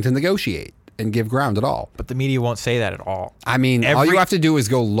willing to negotiate and give ground at all. But the media won't say that at all. I mean, all you have to do is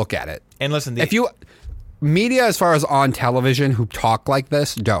go look at it. And listen, media, as far as on television, who talk like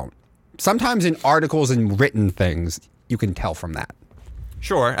this, don't. Sometimes in articles and written things, you can tell from that.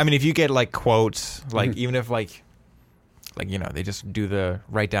 Sure. I mean, if you get quotes, even if they just do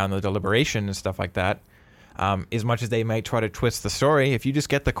write down the deliberation and stuff like that, as much as they might try to twist the story, if you just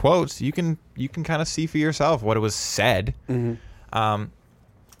get the quotes, you can kind of see for yourself what it was said. And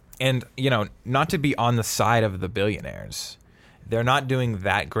not to be on the side of the billionaires, they're not doing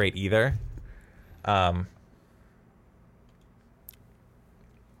that great either.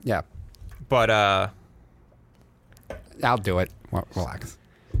 Yeah. But I'll do it. Well, relax.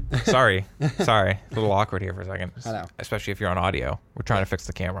 Sorry. A little awkward here for a second. I know. Especially if you're on audio. We're trying to fix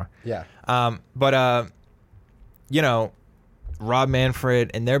the camera. Yeah. But Rob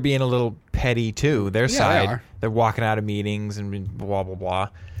Manfred, and they're being a little petty too. Their side, they're walking out of meetings and blah blah blah.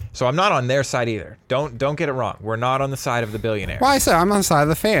 So I'm not on their side either. Don't get it wrong. We're not on the side of the billionaires. Well, I said I'm on the side of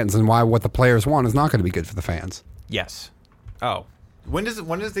the fans, and why what the players want is not going to be good for the fans. Yes. Oh, when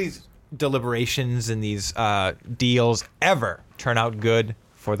does these deliberations and these deals ever turn out good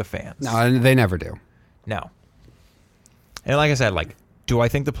for the fans? No, they never do. No. And like I said, do I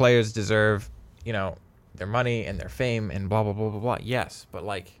think the players deserve, their money and their fame and blah, blah, blah, blah, blah. Yes, but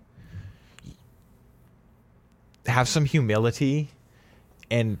like, have some humility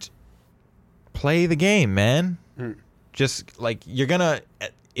and play the game, man. Just like,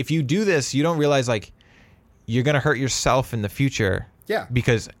 if you do this, you don't realize like you're going to hurt yourself in the future. Yeah.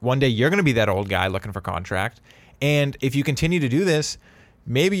 Because one day you're going to be that old guy looking for contract. And if you continue to do this,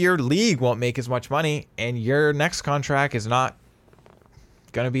 maybe your league won't make as much money and your next contract is not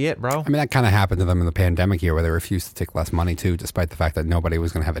going to be it, bro. I mean, that kind of happened to them in the pandemic year where they refused to take less money too, despite the fact that nobody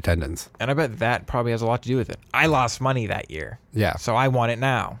was going to have attendance. And I bet that probably has a lot to do with it. I lost money that year. Yeah. So I want it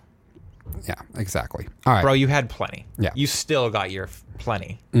now. Yeah, exactly. All right. Bro, you had plenty. Yeah. You still got your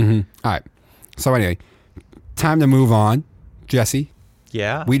plenty. Mm-hmm. All right. So anyway, time to move on. Jesse,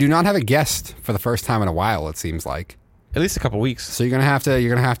 Yeah. we do not have a guest for the first time in a while, it seems like. At least a couple weeks. So you're gonna have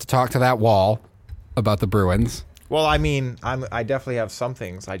to talk to that wall about the Bruins. Well, I mean, I definitely have some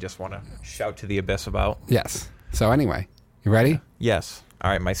things I just want to shout to the abyss about. Yes. So anyway, you ready? Yes.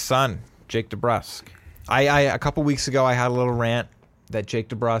 All right, my son, Jake DeBrusk. I a couple weeks ago, I had a little rant that Jake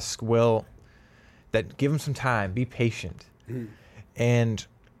DeBrusk give him some time, be patient. And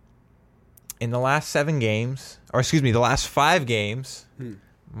in the last the last 5 games,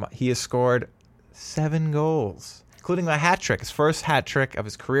 he has scored 7 goals, including a hat trick, his first hat trick of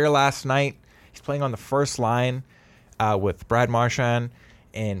his career last night. He's playing on the first line with Brad Marchand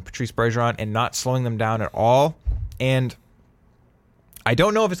and Patrice Bergeron and not slowing them down at all. And I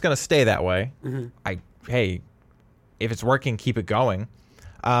don't know if it's going to stay that way. Hey, if it's working, keep it going.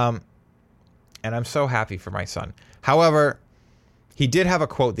 And I'm so happy for my son. However, he did have a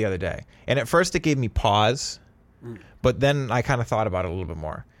quote the other day. And at first it gave me pause, but then I kind of thought about it a little bit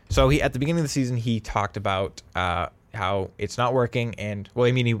more. So at the beginning of the season, he talked about how it's not working. And,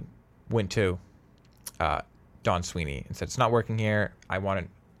 he went to Don Sweeney and said, it's not working here. I want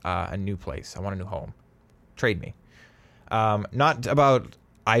a new place. I want a new home. Trade me. Not about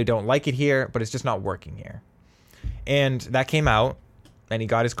I don't like it here, but it's just not working here. And that came out, and he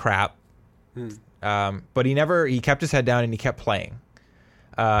got his crap. But he kept his head down and he kept playing.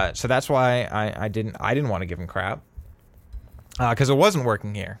 So that's why I didn't want to give him crap. Because it wasn't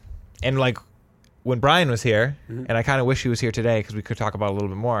working here. And like when Brian was here, and I kind of wish he was here today because we could talk about it a little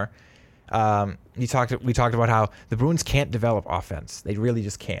bit more. We talked about how the Bruins can't develop offense. They really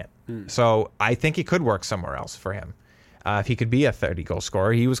just can't. So I think it could work somewhere else for him. If he could be a 30-goal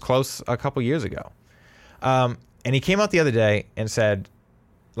scorer. He was close a couple years ago. And he came out the other day and said,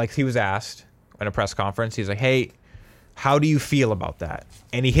 like he was asked in a press conference, he's like, hey, how do you feel about that?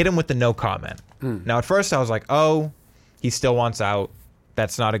 And he hit him with the no comment. Now, at first I was like, oh, he still wants out.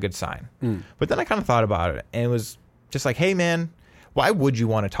 That's not a good sign. But then I kind of thought about it, and it was just like, hey, man, why would you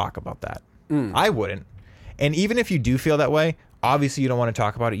want to talk about that? I wouldn't. And even if you do feel that way, obviously you don't want to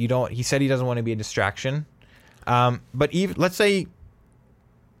talk about it. He said he doesn't want to be a distraction. But let's say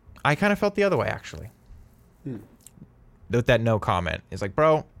I kind of felt the other way, actually. With that no comment. It's like,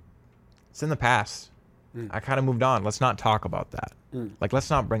 bro, it's in the past. I kind of moved on. Let's not talk about that. Like, let's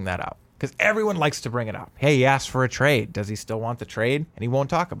not bring that up. Because everyone likes to bring it up. Hey, he asked for a trade. Does he still want the trade? And he won't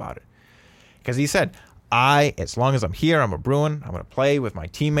talk about it. Because he said, as long as I'm here, I'm a Bruin. I'm going to play with my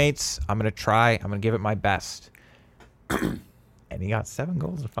teammates. I'm going to try. I'm going to give it my best. And he got 7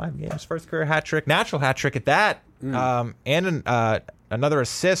 goals in 5 games. First career hat trick. Natural hat trick at that. And another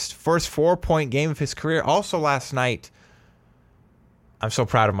assist. First 4-point game of his career. Also last night. I'm so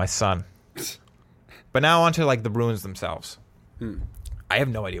proud of my son. But now on to like the Bruins themselves. I have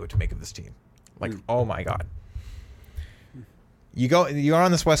no idea what to make of this team. Like, oh my God. You are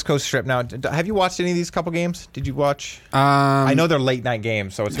on this West Coast trip now. Have you watched any of these couple games? Did you watch? I know they're late night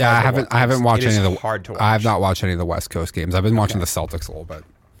games, so it's hard I haven't watched any of the hard to watch. I have not watched any of the West Coast games. I've been watching the Celtics a little bit.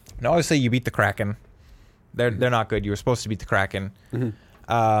 No, obviously you beat the Kraken. They're not good. You were supposed to beat the Kraken.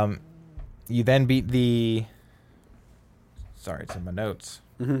 You then beat the. Sorry, it's in my notes.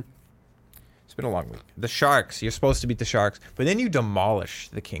 It's been a long week. The Sharks. You're supposed to beat the Sharks, but then you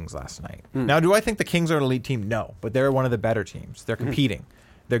demolished the Kings last night. Now, do I think the Kings are an elite team? No, but they're one of the better teams. They're competing.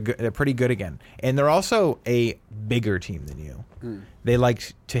 They're good. They're pretty good again, and they're also a bigger team than you. They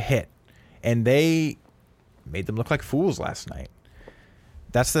like to hit, and they made them look like fools last night.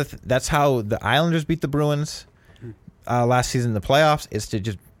 That's how the Islanders beat the Bruins last season in the playoffs, is to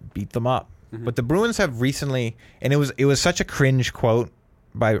just beat them up. But the Bruins have recently, and it was such a cringe quote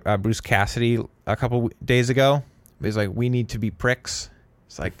by Bruce Cassidy a couple days ago. He was like, we need to be pricks.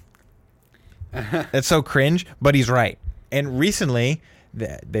 It's like, that's so cringe, but he's right. And recently,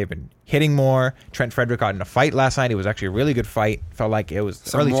 they've been hitting more. Trent Frederick got in a fight last night. It was actually a really good fight. Felt like it was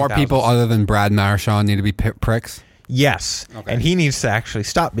so more 2000s. People other than Brad Marchand need to be pricks? Yes, Okay. and he needs to actually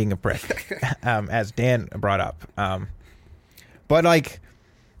stop being a prick, as Dan brought up. But like,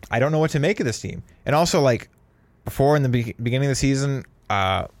 I don't know what to make of this team. And also, like, before in the beginning of the season,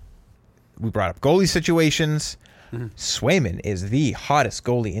 we brought up goalie situations. Swayman is the hottest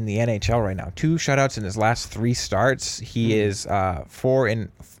goalie in the NHL right now. 2 shutouts in his last 3 starts. He is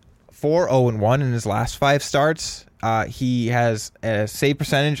 4-0-1 in his last 5 starts. He has a save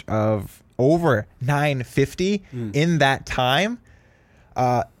percentage of over .950 in that time.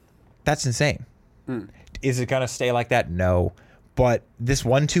 That's insane. Is it going to stay like that? No. But this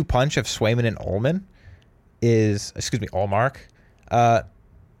 1-2 punch of Swayman and Ullmark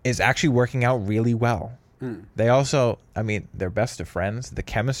is actually working out really well. They also, I mean, they're best of friends. The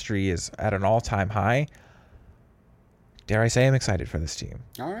chemistry is at an all-time high. Dare I say I'm excited for this team.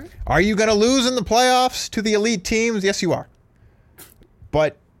 All right. Are you going to lose in the playoffs to the elite teams? Yes, you are.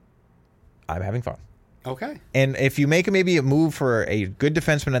 But I'm having fun. Okay. And if you make maybe a move for a good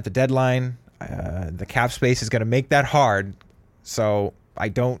defenseman at the deadline, the cap space is going to make that hard. So I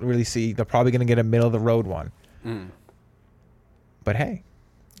don't really see, they're probably going to get a middle-of-the-road one. But hey,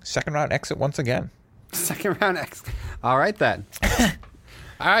 second round exit once again. Second round X. All right, then.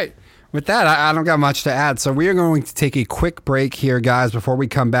 All right. With that, I don't got much to add. So we are going to take a quick break here, guys, before we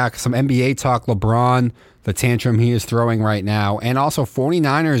come back. Some NBA talk. LeBron, the tantrum he is throwing right now. And also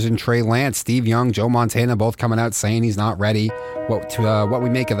 49ers and Trey Lance, Steve Young, Joe Montana, both coming out saying he's not ready. What we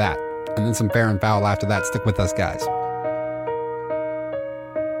make of that. And then some fair and foul after that. Stick with us, guys.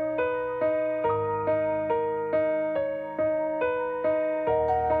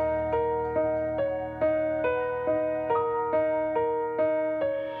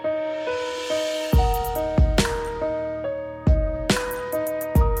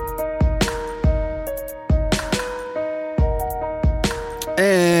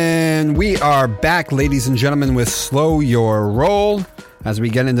 And we are back, ladies and gentlemen, with Slow Your Roll as we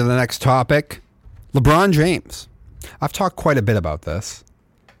get into the next topic. LeBron James. I've talked quite a bit about this,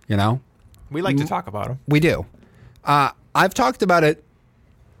 you know? We like to talk about him. We do. I've talked about it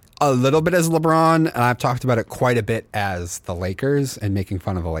a little bit as LeBron, and I've talked about it quite a bit as the Lakers and making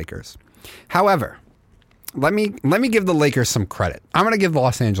fun of the Lakers. However, let me give the Lakers some credit. I'm going to give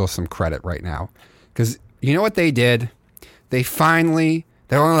Los Angeles some credit right now because you know what they did? They're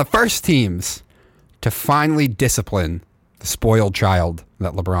one of the first teams to finally discipline the spoiled child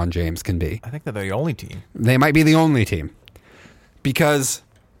that LeBron James can be. I think that they're the only team. They might be the only team because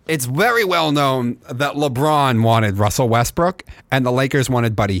it's very well known that LeBron wanted Russell Westbrook and the Lakers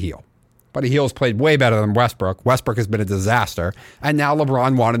wanted Buddy Hield. Buddy Hield's played way better than Westbrook. Westbrook has been a disaster. And now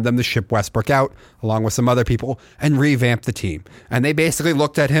LeBron wanted them to ship Westbrook out along with some other people and revamp the team. And they basically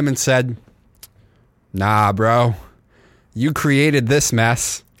looked at him and said, nah, bro, you created this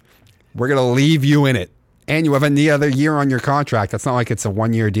mess. We're going to leave you in it. And you have any other year on your contract. It's not like it's a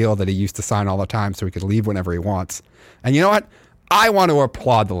 1-year deal that he used to sign all the time so he could leave whenever he wants. And you know what? I want to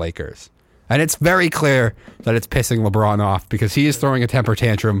applaud the Lakers. And it's very clear that it's pissing LeBron off because he is throwing a temper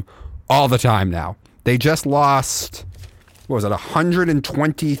tantrum all the time now. They just lost,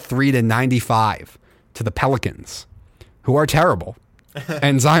 123-95 to the Pelicans, who are terrible.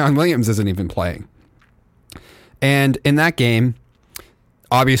 And Zion Williams isn't even playing. And in that game,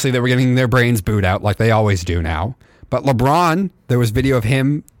 obviously they were getting their brains booed out like they always do now. But LeBron, there was video of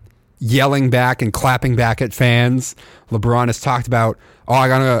him yelling back and clapping back at fans. LeBron has talked about, I'm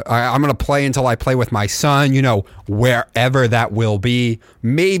gonna play until I play with my son, wherever that will be.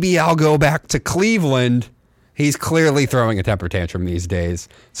 Maybe I'll go back to Cleveland. He's clearly throwing a temper tantrum these days.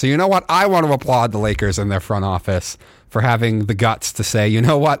 So you know what? I want to applaud the Lakers and their front office for having the guts to say, you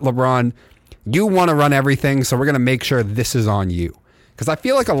know what, LeBron, you want to run everything, so we're going to make sure this is on you. Because I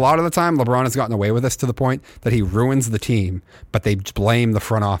feel like a lot of the time LeBron has gotten away with this to the point that he ruins the team, but they blame the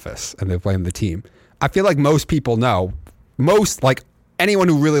front office and they blame the team. I feel like most people know, anyone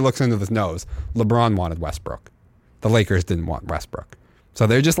who really looks into this knows, LeBron wanted Westbrook. The Lakers didn't want Westbrook. So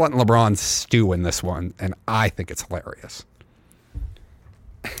they're just letting LeBron stew in this one, and I think it's hilarious.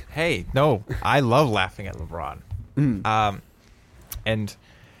 Hey, no, I love laughing at LeBron. And,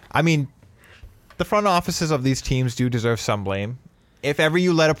 I mean, the front offices of these teams do deserve some blame. If ever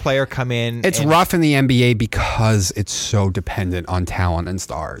you let a player come in... It's rough in the NBA because it's so dependent on talent and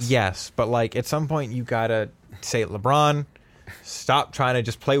stars. Yes, but at some point you got to say, LeBron, stop trying to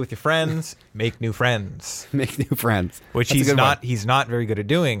just play with your friends, make new friends. Make new friends. Which he's not very good at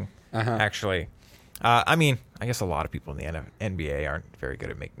doing, actually. I mean, I guess a lot of people in the NBA aren't very good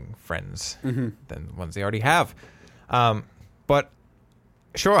at making friends than the ones they already have. But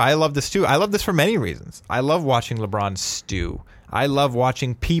sure, I love this too. I love this for many reasons. I love watching LeBron stew. I love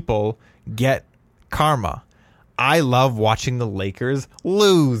watching people get karma. I love watching the Lakers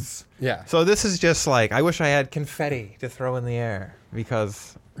lose. Yeah. So this is just like, I wish I had confetti to throw in the air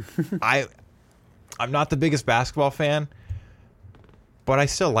because I'm not the biggest basketball fan, but I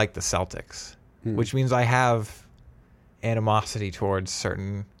still like the Celtics, which means I have animosity towards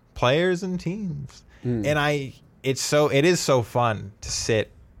certain players and teams. And it is so fun to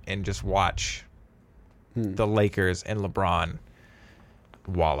sit and just watch the Lakers and LeBron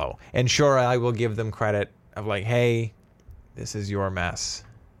wallow. And sure, I will give them credit of like, hey, this is your mess.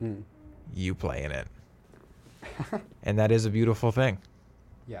 You play in it. And that is a beautiful thing.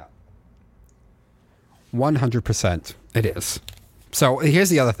 Yeah. 100% it is. So here's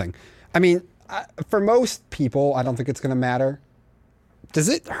the other thing. I mean, for most people, I don't think it's going to matter. Does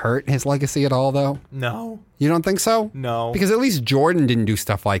it hurt his legacy at all, though? No. You don't think so? No. Because at least Jordan didn't do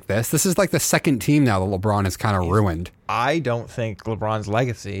stuff like this. This is like the second team now that LeBron has kind of ruined. I don't think LeBron's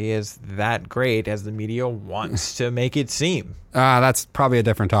legacy is that great as the media wants to make it seem. That's probably a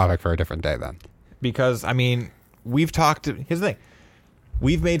different topic for a different day then. Because, I mean, we've talked... Here's the thing.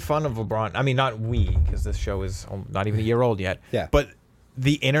 We've made fun of LeBron. I mean, not we, because this show is not even a year old yet. Yeah. But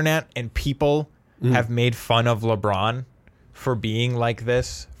the internet and people have made fun of LeBron for being like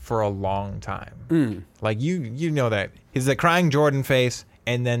this for a long time. Like, you know that. He's the crying Jordan face,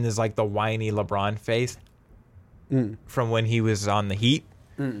 and then there's, like, the whiny LeBron face from when he was on the Heat.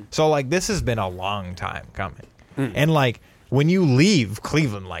 So, like, this has been a long time coming. And, like, when you leave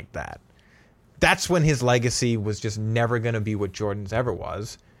Cleveland like that, that's when his legacy was just never going to be what Jordan's ever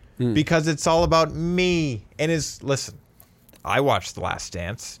was, because it's all about me. And listen, I watched The Last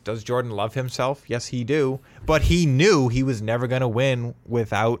Dance. Does Jordan love himself? Yes, he do. But he knew he was never going to win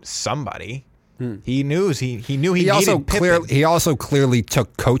without somebody. He knew he needed Pippen. He also clearly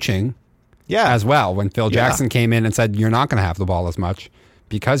took coaching as well when Phil Jackson came in and said, you're not going to have the ball as much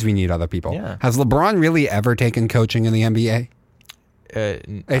because we need other people. Yeah. Has LeBron really ever taken coaching in the NBA?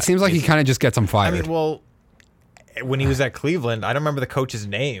 It seems like he kind of just gets them fired. I mean, well, when he was at Cleveland, I don't remember the coach's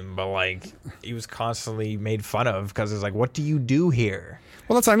name, but like he was constantly made fun of because it's like, what do you do here?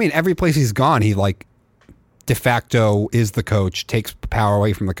 Well, that's what I mean. Every place he's gone, he like de facto is the coach, takes power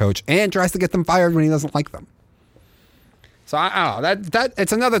away from the coach, and tries to get them fired when he doesn't like them. So I don't know. That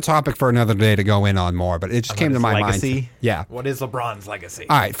it's another topic for another day to go in on more, but it just came to my mind. Yeah. What is LeBron's legacy?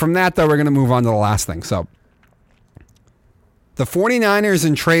 All right. From that, though, we're going to move on to the last thing. So the 49ers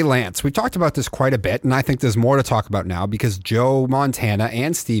and Trey Lance. We talked about this quite a bit, and I think there's more to talk about now because Joe Montana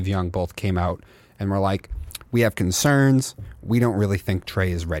and Steve Young both came out and were like, we have concerns. We don't really think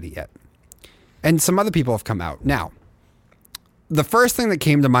Trey is ready yet. And some other people have come out. Now, the first thing that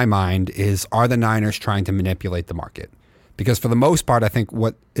came to my mind is, are the Niners trying to manipulate the market? Because for the most part, I think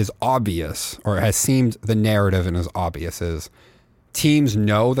what is obvious, or has seemed the narrative and is obvious, is teams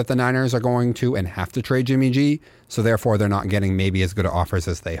know that the Niners are going to and have to trade Jimmy G, so therefore they're not getting maybe as good offers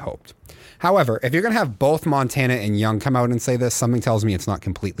as they hoped. However, if you're going to have both Montana and Young come out and say this, something tells me it's not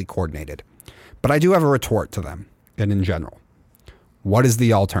completely coordinated. But I do have a retort to them, and in general. What is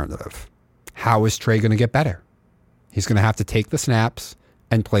the alternative? How is Trey going to get better? He's going to have to take the snaps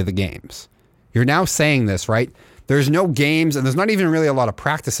and play the games. You're now saying this, right? There's no games, and there's not even really a lot of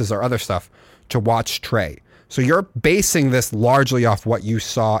practices or other stuff to watch Trey. So you're basing this largely off what you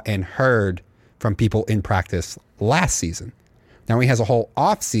saw and heard from people in practice last season. Now he has a whole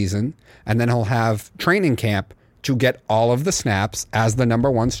off season, and then he'll have training camp to get all of the snaps as the number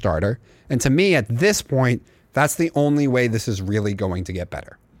one starter. And to me, at this point, that's the only way this is really going to get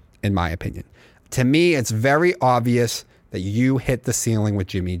better, in my opinion. To me, it's very obvious that you hit the ceiling with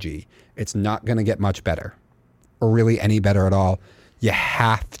Jimmy G. It's not going to get much better, or really any better at all. You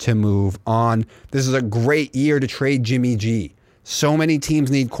have to move on. This is a great year to trade Jimmy G. So many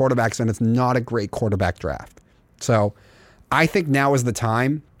teams need quarterbacks, and it's not a great quarterback draft. So I think now is the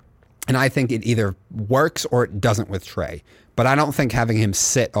time, and I think it either works or it doesn't with Trey. But I don't think having him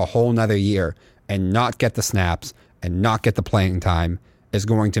sit a whole nother year and not get the snaps and not get the playing time is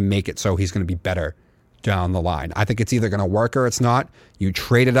going to make it so he's going to be better down the line. I think it's either going to work or it's not. You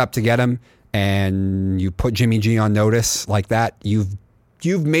trade it up to get him, and you put Jimmy G on notice like that. You've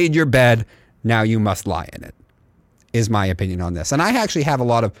made your bed. Now you must lie in it, is my opinion on this. And I actually have a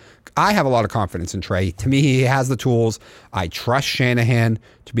lot of confidence in Trey. To me, he has the tools. I trust Shanahan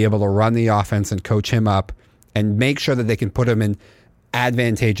to be able to run the offense and coach him up and make sure that they can put him in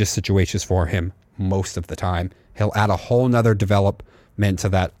advantageous situations for him most of the time. He'll add a whole nother development to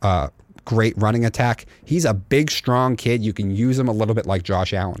that great running attack. He's a big, strong kid. You can use him a little bit like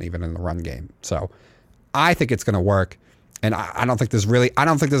Josh Allen, even in the run game. So I think it's going to work. And I don't think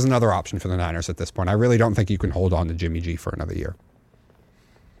there's another option for the Niners at this point. I really don't think you can hold on to Jimmy G for another year.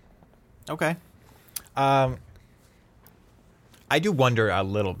 Okay. I do wonder a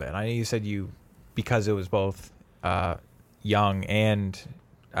little bit. I know you said because it was both Young and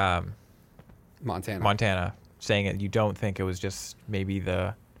Montana saying it, you don't think it was just maybe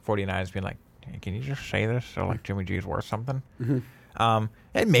the 49ers being like, hey, can you just say this so like Jimmy G is worth something? And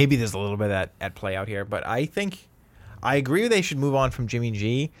maybe there's a little bit of that at play out here, but I think I agree they should move on from Jimmy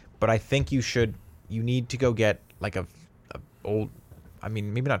G, but I think you need to go get like a old, I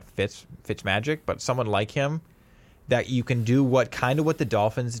mean, maybe not Fitz Magic, but someone like him that you can do what the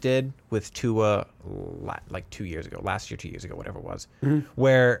Dolphins did with Tua like 2 years ago, last year, 2 years ago, whatever it was,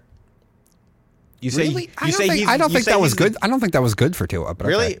 where you say Really? I don't think that was good. I don't think that was good for Tua. But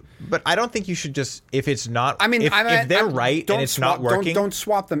really, okay. But I don't think you should just if it's not. I mean, if they're right and it's not working, don't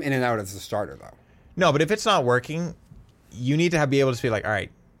swap them in and out as a starter though. No, but if it's not working, you need to be able to be like, all right,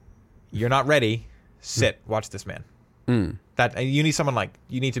 you're not ready. Sit, watch this man. That you need someone like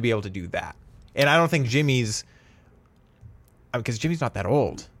you need to be able to do that. And I don't think Jimmy's, because Jimmy's not that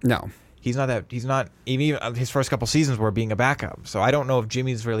old. No, he's not that. He's not even his first couple seasons were being a backup. So I don't know if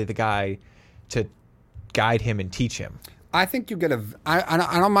Jimmy's really the guy to guide him and teach him. I think you get I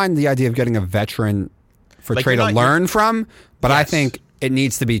don't mind the idea of getting a veteran for Like Trey to learn from, but Yes. I think it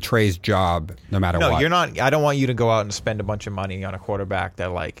needs to be Trey's job no matter what. No, you're not. I don't want you to go out and spend a bunch of money on a quarterback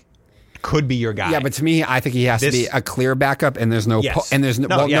that like could be your guy. Yeah, but to me, I think he has to be a clear backup, and there's no Yes. and there's no,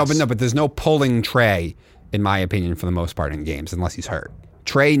 No, well, yes. but there's no pulling Trey, in my opinion, for the most part in games unless he's hurt.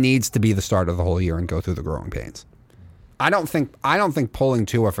 Trey needs to be the starter the whole year and go through the growing pains. I don't think pulling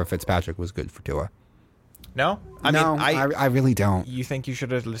Tua for Fitzpatrick was good for Tua. No, I really don't. You think you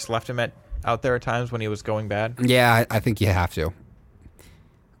should have just left him out there at times when he was going bad? Yeah, I think you have to.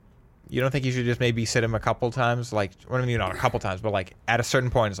 You don't think you should just maybe sit him a couple times, like, well, I mean, not a couple times, but like at a certain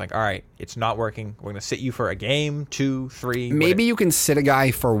point, it's like, all right, it's not working. We're going to sit you for a game, 2, 3. Maybe you can sit a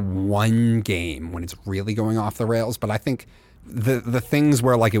guy for one game when it's really going off the rails, but I think the things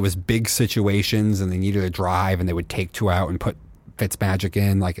where like it was big situations and they needed a drive and they would take Tua out and put Fitzmagic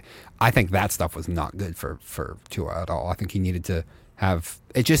in, like I think that stuff was not good for Tua at all. I think he needed to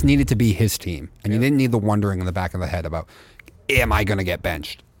it just needed to be his team, and you didn't need the wondering in the back of the head about, am I going to get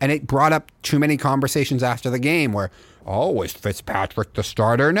benched? And it brought up too many conversations after the game where, oh, is Fitzpatrick the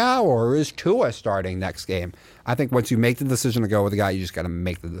starter now or is Tua starting next game? I think once you make the decision to go with the guy, you just got to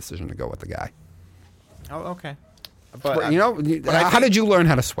make the decision to go with the guy. Oh, okay. But How did you learn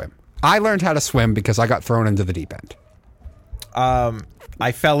how to swim? I learned how to swim because I got thrown into the deep end.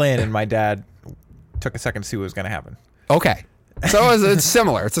 I fell in and my dad took a second to see what was going to happen. Okay. So it's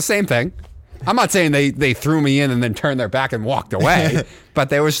similar. It's the same thing. I'm not saying they threw me in and then turned their back and walked away, but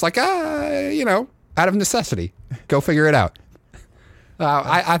they were just like, out of necessity. Go figure it out.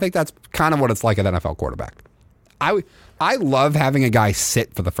 I think that's kind of what it's like at NFL quarterback. I love having a guy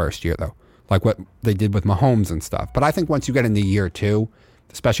sit for the first year, though, like what they did with Mahomes and stuff. But I think once you get into year 2,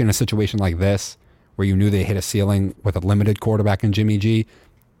 especially in a situation like this, where you knew they hit a ceiling with a limited quarterback in Jimmy G,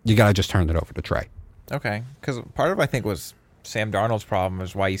 you got to just turn it over to Trey. Okay. Because part of it, I think, was Sam Darnold's problem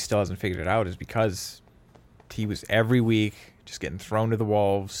is why he still hasn't figured it out is because he was every week just getting thrown to the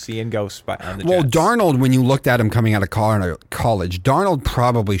wolves, seeing ghosts on the Jets. Well, Darnold, when you looked at him coming out of college, Darnold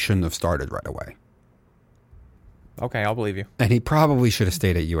probably shouldn't have started right away. Okay, I'll believe you. And he probably should have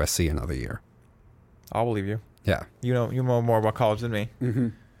stayed at USC another year. I'll believe you. Yeah. You know more about college than me. Mm-hmm.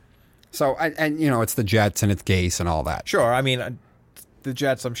 So, and it's the Jets and it's Gase and all that. Sure. I mean, the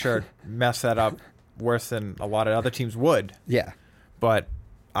Jets, I'm sure, messed that up worse than a lot of other teams would. Yeah. But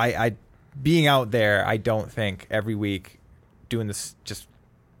I being out there, I don't think every week doing this, just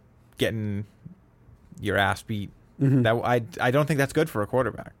getting your ass beat, that I don't think that's good for a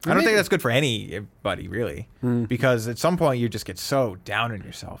quarterback. I don't think that's good for anybody, really. Because at some point you just get so down on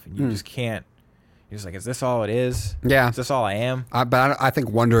yourself and you just can't. You're just like, is this all it is? Yeah. Is this all I am? But I think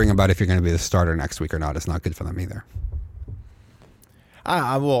wondering about if you're going to be the starter next week or not is not good for them either.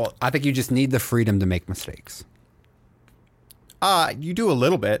 Well, I think you just need the freedom to make mistakes. You do a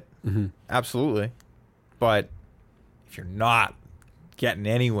little bit, absolutely, but if you're not getting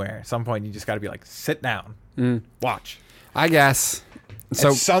anywhere, at some point you just got to be like, sit down, watch. I guess. So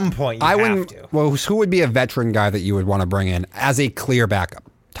at some point, you have to. Well, who would be a veteran guy that you would want to bring in as a clear backup?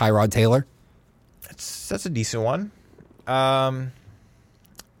 Tyrod Taylor. That's a decent one.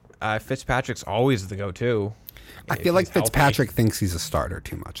 Fitzpatrick's always the go-to. I feel like Fitzpatrick thinks he's a starter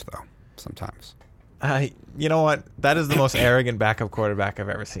too much, though. Sometimes. You know what? That is the most arrogant backup quarterback I've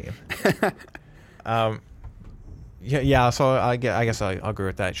ever seen. Yeah. So I guess I'll agree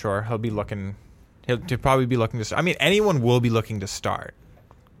with that. Sure, he'll probably be looking to. I mean, anyone will be looking to start,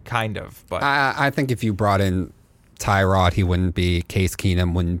 kind of. But I think if you brought in Tyrod, he wouldn't be. Case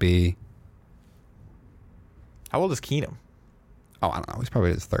Keenum wouldn't be. How old is Keenum? Oh, I don't know. He's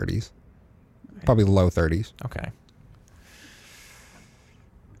probably in his 30s. Probably low 30s. Okay.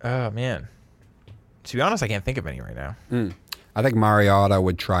 Oh, man. To be honest, I can't think of any right now. I think Mariota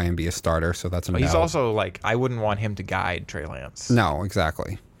would try and be a starter, so that's a But no. he's also like, I wouldn't want him to guide Trey Lance. No,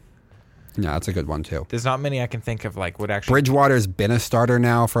 exactly. Yeah, that's a good one, too. There's not many I can think of like would actually. Bridgewater's been a starter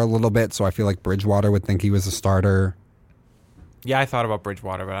now for a little bit, so I feel like Bridgewater would think he was a starter. Yeah, I thought about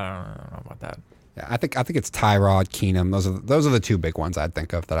Bridgewater, but I don't know about that. Yeah, I think it's Tyrod, Keenum. Those are the two big ones I'd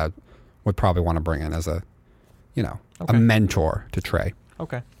think of that I would probably want to bring in as a mentor to Trey.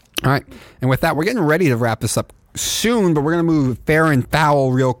 Okay. All right. And with that, we're getting ready to wrap this up soon, but we're going to move fair and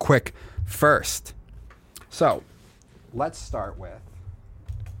foul real quick first. So, let's start with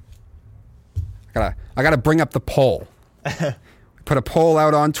I gotta bring up the poll. We put a poll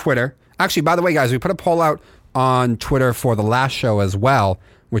out on Twitter. Actually, by the way, guys, we put a poll out on Twitter for the last show as well,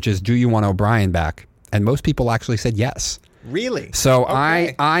 which is, do you want O'Brien back? And most people actually said yes. Really? So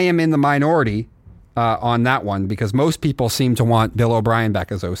Okay. I am in the minority on that one because most people seem to want Bill O'Brien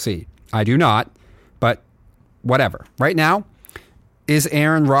back as OC. I do not, but whatever. Right now, is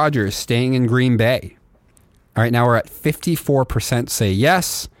Aaron Rodgers staying in Green Bay? All right, now we're at 54% say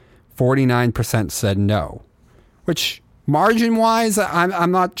yes, 49% said no, which margin-wise,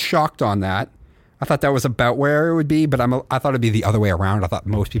 I'm not shocked on that. I thought that was about where it would be, but I thought it'd be the other way around. I thought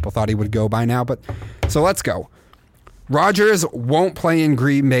most people thought he would go by now, but so let's go. Rodgers won't play in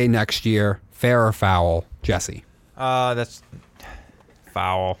Green Bay next year. Fair or foul, Jesse? That's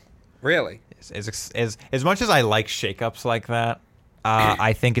foul. Really? As much as I like shakeups like that,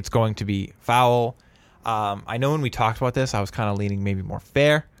 I think it's going to be foul. I know when we talked about this, I was kind of leaning maybe more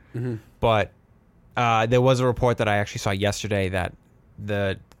fair, but there was a report that I actually saw yesterday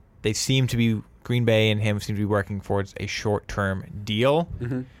that they seem to be Green Bay and him seem to be working towards a short-term deal.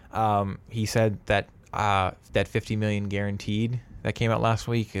 He said that that $50 million guaranteed that came out last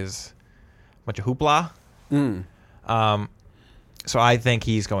week is a bunch of hoopla. So I think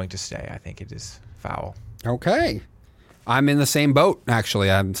he's going to stay. I think it is foul. Okay. I'm in the same boat, actually.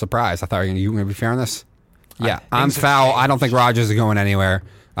 I'm surprised. I thought you were going to be fair on this. Yeah, I'm foul. I don't think Rodgers is going anywhere.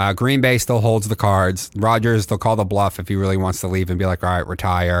 Green Bay still holds the cards. Rodgers, they'll call the bluff if he really wants to leave and be like, all right,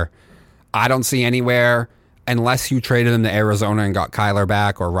 retire. I don't see anywhere, unless you traded him to Arizona and got Kyler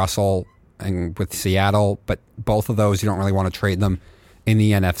back or Russell and with Seattle, but both of those, you don't really want to trade them in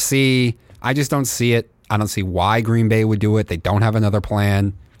the NFC. I just don't see it. I don't see why Green Bay would do it. They don't have another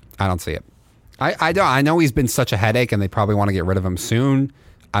plan. I don't see it. I know he's been such a headache and they probably want to get rid of him soon.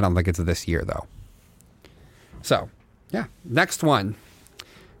 I don't think it's this year, though. So, yeah. Next one.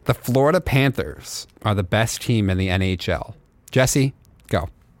 The Florida Panthers are the best team in the NHL. Jesse, go.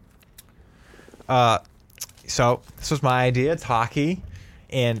 So this was my idea. It's hockey.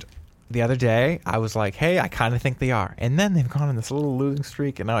 And the other day, I was like, hey, I kind of think they are. And then they've gone on this little losing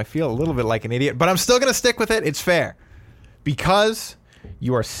streak, and now I feel a little bit like an idiot. But I'm still going to stick with it. It's fair. Because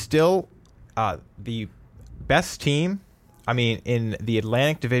you are still the best team, in the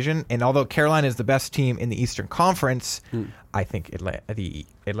Atlantic Division. And although Carolina is the best team in the Eastern Conference, I think the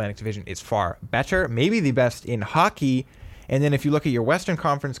Atlantic Division is far better. Maybe the best in hockey. And then if you look at your Western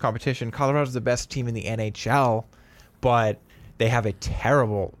Conference competition, Colorado's the best team in the NHL, but they have a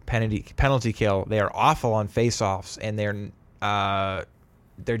terrible penalty kill. They are awful on faceoffs, and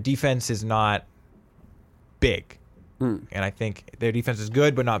their defense is not big. And I think their defense is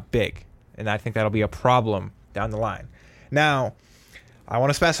good, but not big. And I think that'll be a problem down the line. Now, I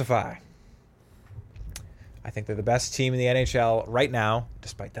want to specify. I think they're the best team in the NHL right now,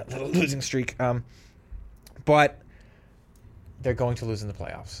 despite that little losing streak. But they're going to lose in the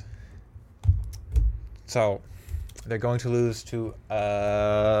playoffs. So they're going to lose to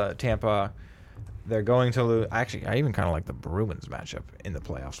Tampa. They're going to lose. Actually, I even kind of like the Bruins matchup in the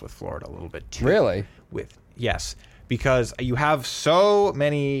playoffs with Florida a little bit too. Really? Yes, because you have so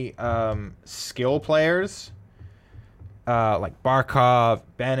many skill players like Barkov,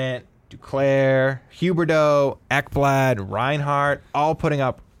 Bennett, Duclair, Huberdeau, Ekblad, Reinhart, all putting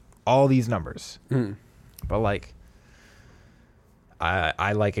up all these numbers. But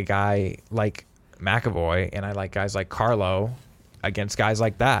I like a guy like McAvoy, and I like guys like Carlo against guys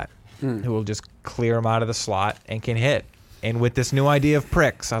like that who will just clear them out of the slot and can hit. And with this new idea of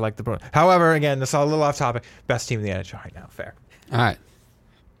pricks, I like the Bruins. However, again, this is a little off topic. Best team in the NHL right now. Fair. All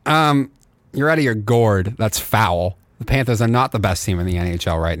right. You're out of your gourd. That's foul. The Panthers are not the best team in the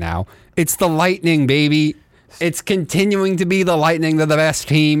NHL right now. It's the Lightning, baby. It's continuing to be the Lightning. They're the best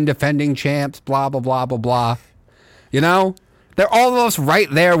team, defending champs, blah, blah, blah, blah, blah. You know? They're almost right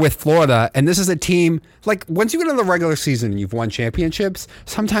there with Florida, and this is a team, once you get into the regular season and you've won championships,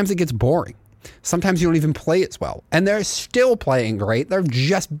 sometimes it gets boring. Sometimes you don't even play as well. And they're still playing great. They're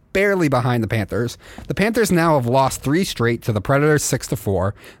just barely behind the Panthers. The Panthers now have lost 3 straight to the Predators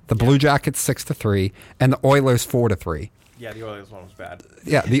 6-4, the Blue Jackets 6-3, and the Oilers 4-3. Yeah, the Oilers one was bad.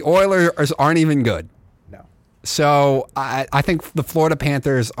 Yeah, the Oilers aren't even good. No. So I think the Florida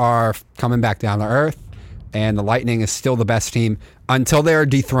Panthers are coming back down to earth, and the Lightning is still the best team until they're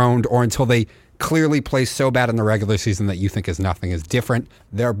dethroned or until they clearly play so bad in the regular season that you think is nothing is different.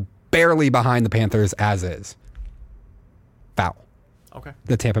 They're barely behind the Panthers as is. Foul. Okay.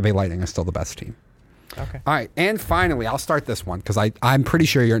 The Tampa Bay Lightning is still the best team. Okay. All right, and finally, I'll start this one because I'm pretty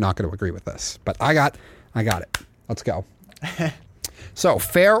sure you're not going to agree with this, but I got it. Let's go. So,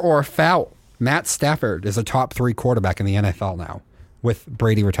 fair or foul? Matt Stafford is a top 3 quarterback in the NFL now. With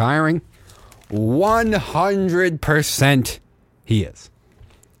Brady retiring, 100% he is.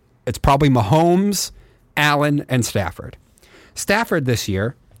 It's probably Mahomes, Allen, and Stafford. Stafford this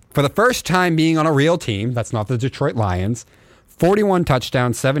year, for the first time being on a real team, that's not the Detroit Lions, 41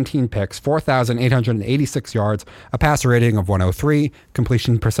 touchdowns, 17 picks, 4,886 yards, a passer rating of 103,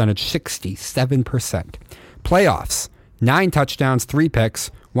 completion percentage 67%. Playoffs, 9 touchdowns, 3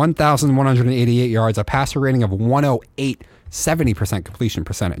 picks, 1,188 yards, a passer rating of 108, 70% completion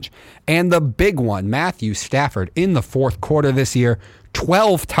percentage. And the big one, Matthew Stafford, in the fourth quarter this year,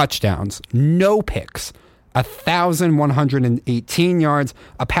 12 touchdowns, no picks, 1,118 yards,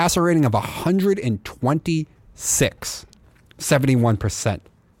 a passer rating of 126, 71%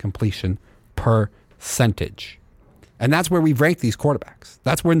 completion percentage. And that's where we rank these quarterbacks.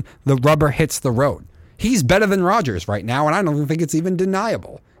 That's when the rubber hits the road. He's better than Rodgers right now, and I don't think it's even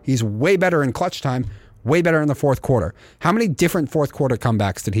deniable. He's way better in clutch time, way better in the fourth quarter. How many different fourth quarter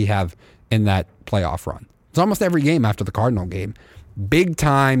comebacks did he have in that playoff run? It's almost every game after the Cardinal game. Big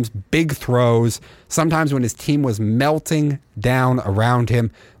times, big throws. Sometimes when his team was melting down around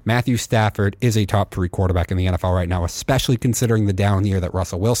him, Matthew Stafford is a top 3 quarterback in the NFL right now, especially considering the down year that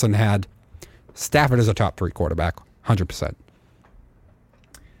Russell Wilson had. Stafford is a top 3 quarterback, 100%.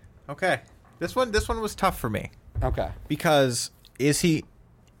 Okay. This one was tough for me. Okay. Because is he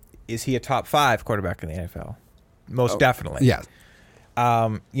a top 5 quarterback in the NFL? Most definitely. Yes.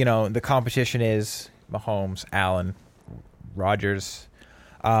 The competition is Mahomes, Allen, Rodgers.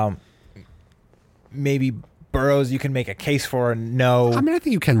 Maybe Burrows you can make a case for. No. I mean, I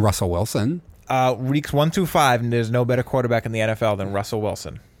think you can Russell Wilson. Weeks 1 through 5, and there's no better quarterback in the NFL than Russell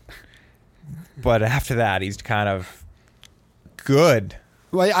Wilson. But after that, he's kind of good.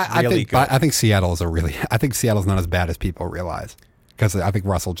 Well, I Really think good. I think Seattle's not as bad as people realize because I think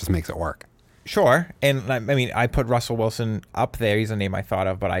Russell just makes it work. Sure. And I mean, I put Russell Wilson up there. He's a name I thought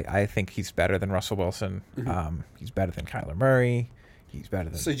of, but I think he's better than Russell Wilson. Mm-hmm. He's better than Kyler Murray. He's better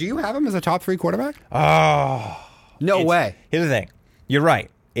than... So do you have him as a top 3 quarterback? Oh. No way. Here's the thing. You're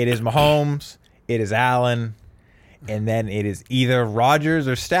right. It is Mahomes. It is Allen. And then it is either Rodgers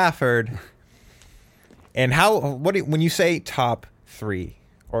or Stafford. And when you say top 3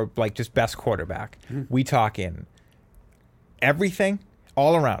 or like just best quarterback, we talk in everything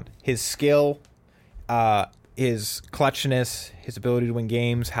all around. His skill, his clutchness, his ability to win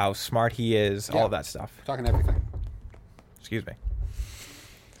games, how smart he is, all of that stuff. Talking everything. Excuse me.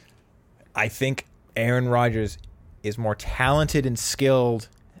 I think Aaron Rodgers is more talented and skilled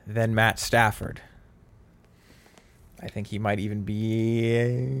than Matt Stafford. I think he might even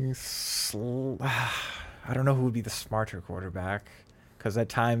be I don't know who would be the smarter quarterback. Because at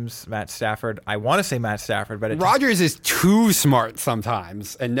times, Matt Stafford, I want to say Matt Stafford, but... Rodgers is too smart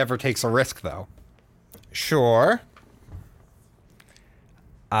sometimes and never takes a risk, though. Sure.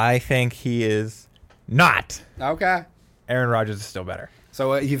 I think he is not. Okay. Aaron Rodgers is still better.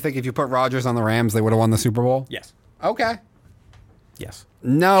 So you think if you put Rodgers on the Rams, they would have won the Super Bowl? Yes. Okay. Yes.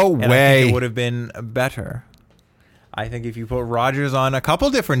 No And way. I think it would have been better. I think if you put Rodgers on a couple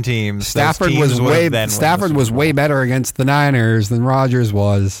different teams, Stafford those teams was way then Stafford was way better against the Niners than Rodgers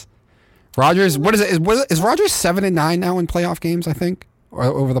was. Rodgers, what is it? Is Rodgers 7-9 now in playoff games? I think, or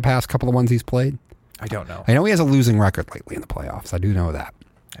over the past couple of ones he's played. I don't know. I know he has a losing record lately in the playoffs. I do know that.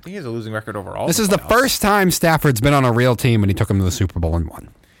 I think he has a losing record overall. This is the first time Stafford's been on a real team and he took him to the Super Bowl and won.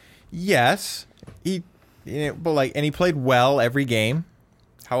 Yes, he played well every game.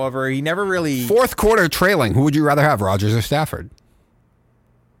 However, he never really... Fourth quarter trailing. Who would you rather have, Rodgers or Stafford?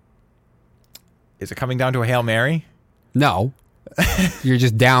 Is it coming down to a Hail Mary? No. You're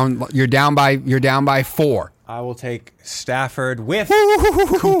just down. You're down by 4. I will take Stafford with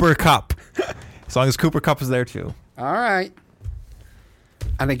Cooper Kupp. As long as Cooper Kupp is there too. All right.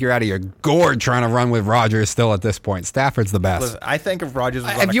 I think you're out of your gourd trying to run with Rodgers still at this point. Stafford's the best. Listen, I think if Rodgers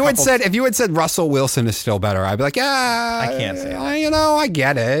was If you had said Russell Wilson is still better, I'd be like, yeah, I can't say that. I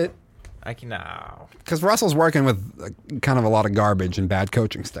get it. I can now. Because Russell's working with kind of a lot of garbage and bad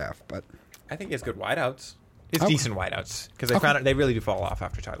coaching staff, but I think he has good wideouts. It's decent wideouts because they found it. They really do fall off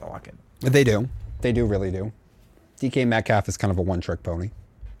after Tyler Lockett. they do. They do really do. DK Metcalf is kind of a one-trick pony.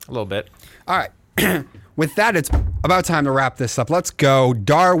 A little bit. All right. With that, it's about time to wrap this up. Let's go.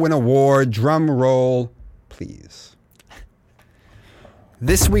 Darwin Award, drum roll, please.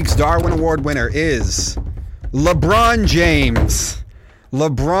 This week's Darwin Award winner is LeBron James.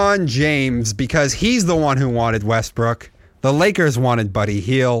 LeBron James, because he's the one who wanted Westbrook. The Lakers wanted Buddy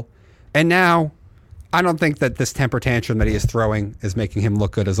Hield. And now, I don't think that this temper tantrum that he is throwing is making him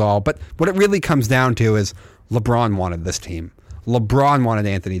look good as all. But what it really comes down to is LeBron wanted this team. LeBron wanted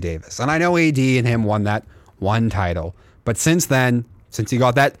Anthony Davis. And I know AD and him won that one title. But since then, since he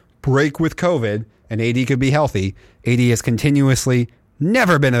got that break with COVID and AD could be healthy, AD has continuously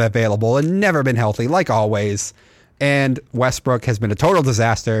never been available and never been healthy, like always. And Westbrook has been a total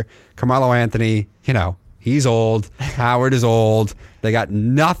disaster. Carmelo Anthony, he's old. Howard is old. They got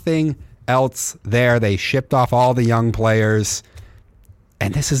nothing else there. They shipped off all the young players.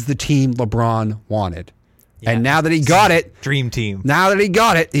 And this is the team LeBron wanted. Yeah. And now that he got it, dream team. Now that he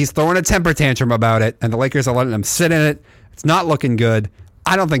got it, he's throwing a temper tantrum about it. And the Lakers are letting him sit in it. It's not looking good.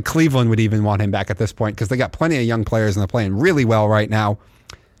 I don't think Cleveland would even want him back at this point because they got plenty of young players and they're playing really well right now.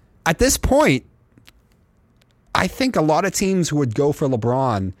 At this point, I think a lot of teams who would go for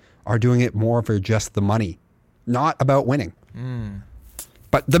LeBron are doing it more for just the money, not about winning.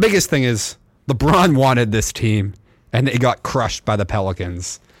 But the biggest thing is LeBron wanted this team, and they got crushed by the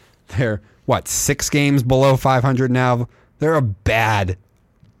Pelicans. They're, 6 games below 500 now? They're a bad,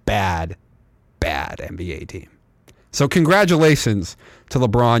 bad, bad NBA team. So congratulations to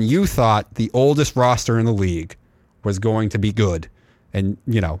LeBron. You thought the oldest roster in the league was going to be good and,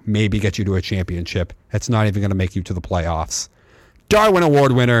 maybe get you to a championship. It's not even going to make you to the playoffs. Darwin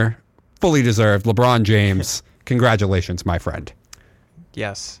Award winner, fully deserved, LeBron James. Congratulations, my friend.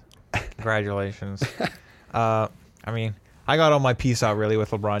 Yes. Congratulations. I got all my piece out really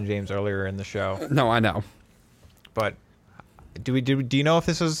with LeBron James earlier in the show. No, I know. But do you know if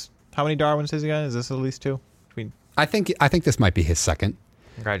this is how many Darwins is again? Is this at least 2? I think this might be his second.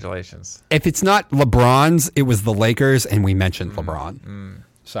 Congratulations. If it's not LeBron's, it was the Lakers, and we mentioned LeBron.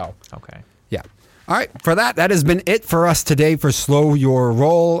 So, okay. Yeah. All right. For that has been it for us today for Slow Your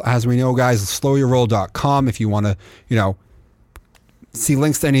Roll. As we know, guys, slowyourroll.com if you want to, see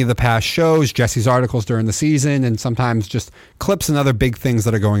links to any of the past shows, Jesse's articles during the season, and sometimes just clips and other big things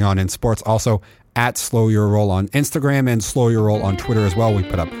that are going on in sports. Also, at Slow Your Roll on Instagram and Slow Your Roll on Twitter as well. We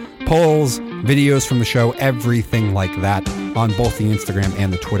put up polls, videos from the show, everything like that on both the Instagram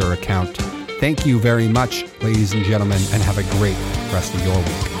and the Twitter account. Thank you very much, ladies and gentlemen, and have a great rest of your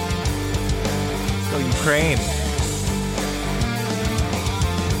week. Go Ukraine.